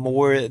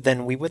more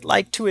than we would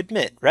like to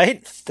admit,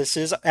 right? This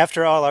is,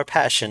 after all, our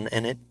passion,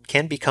 and it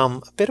can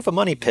become a bit of a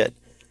money pit.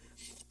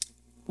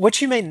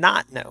 What you may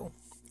not know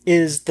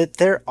is that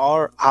there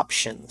are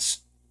options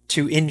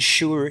to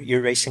insure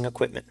your racing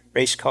equipment,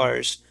 race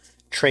cars,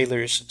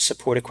 trailers,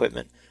 support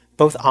equipment,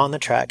 both on the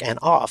track and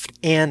off,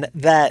 and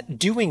that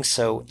doing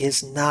so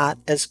is not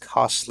as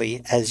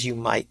costly as you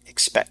might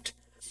expect.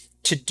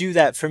 To do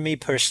that, for me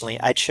personally,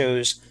 I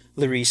chose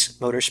Larice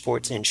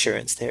Motorsports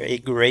Insurance. They're a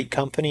great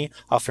company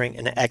offering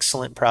an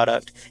excellent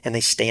product, and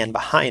they stand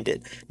behind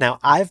it. Now,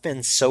 I've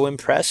been so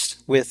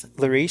impressed with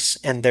Larice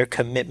and their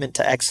commitment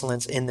to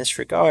excellence in this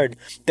regard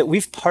that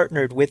we've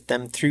partnered with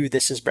them through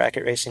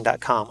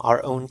thisisbracketracing.com.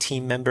 Our own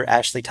team member,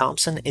 Ashley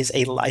Thompson, is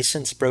a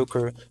licensed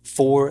broker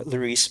for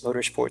Larice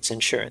Motorsports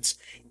Insurance.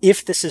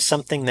 If this is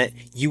something that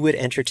you would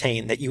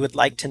entertain, that you would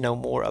like to know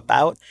more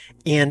about,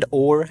 and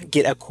or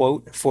get a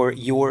quote for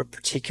your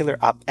particular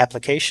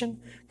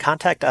application,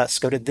 contact us.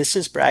 Go to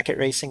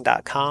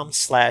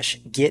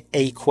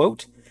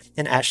thisisbracketracing.com/get-a-quote,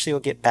 and Ashley will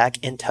get back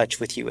in touch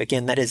with you.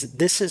 Again, that is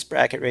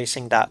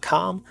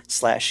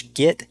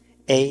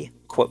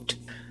thisisbracketracing.com/get-a-quote.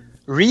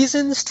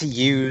 Reasons to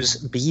use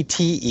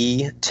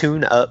BTE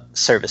tune-up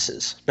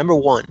services. Number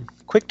one,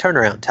 quick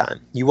turnaround time.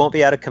 You won't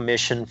be out of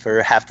commission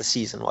for half the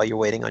season while you're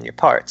waiting on your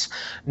parts.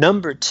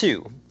 Number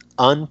two,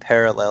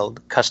 unparalleled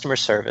customer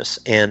service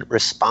and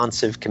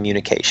responsive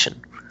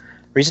communication.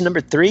 Reason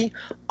number three,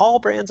 all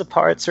brands of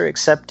parts are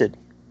accepted.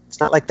 It's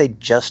not like they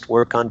just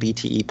work on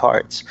BTE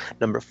parts.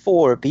 Number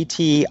four,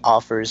 BTE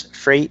offers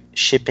freight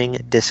shipping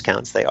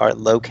discounts. They are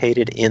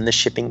located in the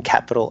shipping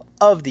capital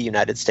of the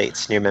United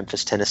States, near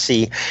Memphis,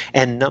 Tennessee.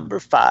 And number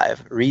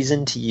five,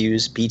 reason to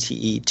use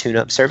BTE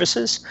tune-up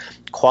services,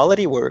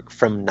 quality work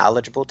from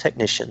knowledgeable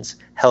technicians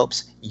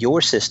helps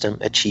your system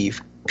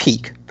achieve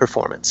peak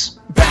performance.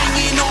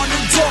 Banging on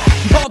the door,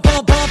 bump,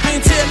 bump, bump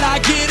until I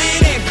get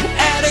it in.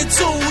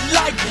 Attitude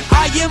like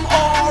I am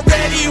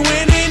already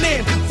winning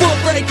it. Foot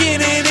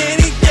breaking in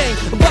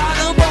anything.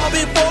 Bottom ball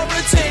before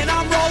a 10.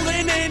 I'm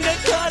rolling in the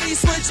cutty,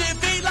 switching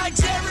feet like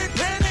Jared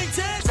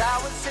Pennington.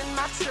 Towers in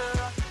my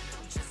truck.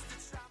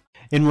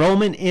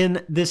 Enrollment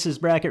in This Is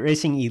Bracket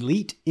Racing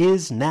Elite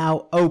is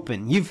now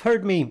open. You've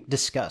heard me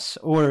discuss,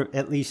 or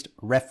at least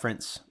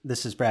reference,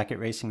 This Is Bracket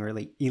Racing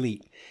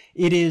Elite.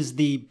 It is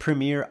the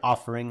premier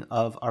offering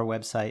of our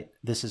website,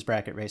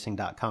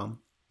 thisisbracketracing.com.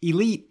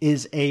 Elite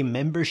is a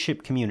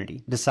membership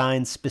community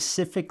designed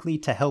specifically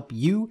to help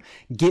you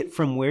get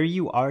from where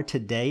you are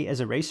today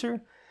as a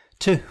racer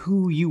to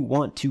who you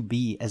want to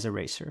be as a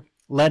racer.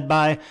 Led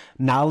by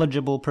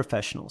knowledgeable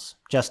professionals.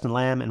 Justin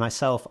Lamb and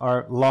myself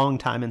are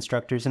longtime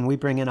instructors, and we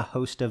bring in a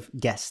host of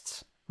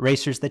guests,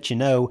 racers that you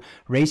know,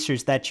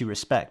 racers that you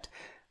respect.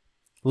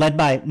 Led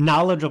by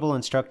knowledgeable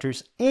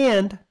instructors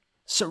and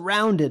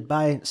surrounded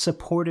by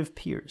supportive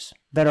peers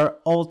that are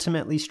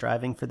ultimately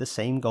striving for the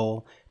same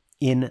goal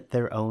in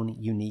their own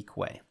unique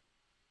way.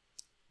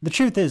 The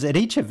truth is, at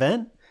each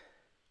event,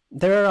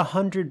 there are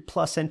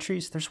 100+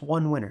 entries. There's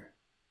one winner.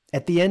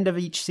 At the end of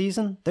each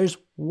season, there's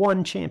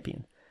one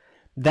champion.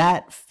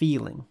 That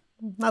feeling,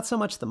 not so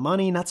much the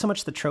money, not so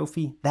much the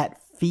trophy, that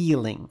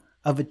feeling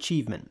of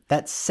achievement,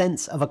 that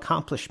sense of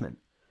accomplishment,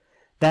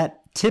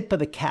 that tip of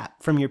the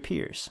cap from your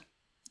peers.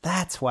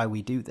 That's why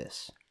we do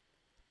this.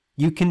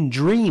 You can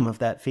dream of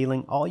that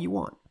feeling all you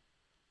want,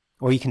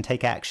 or you can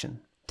take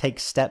action, take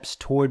steps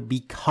toward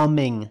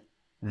becoming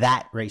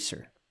that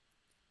racer.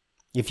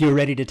 If you're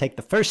ready to take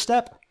the first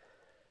step,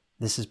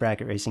 This is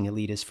Bracket Racing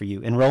Elite is for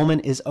you.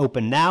 Enrollment is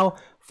open now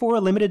for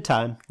a limited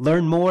time.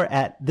 Learn more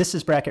at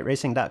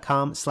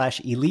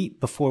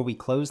thisisbracketracing.com/elite before we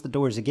close the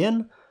doors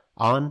again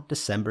on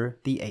December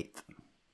the 8th.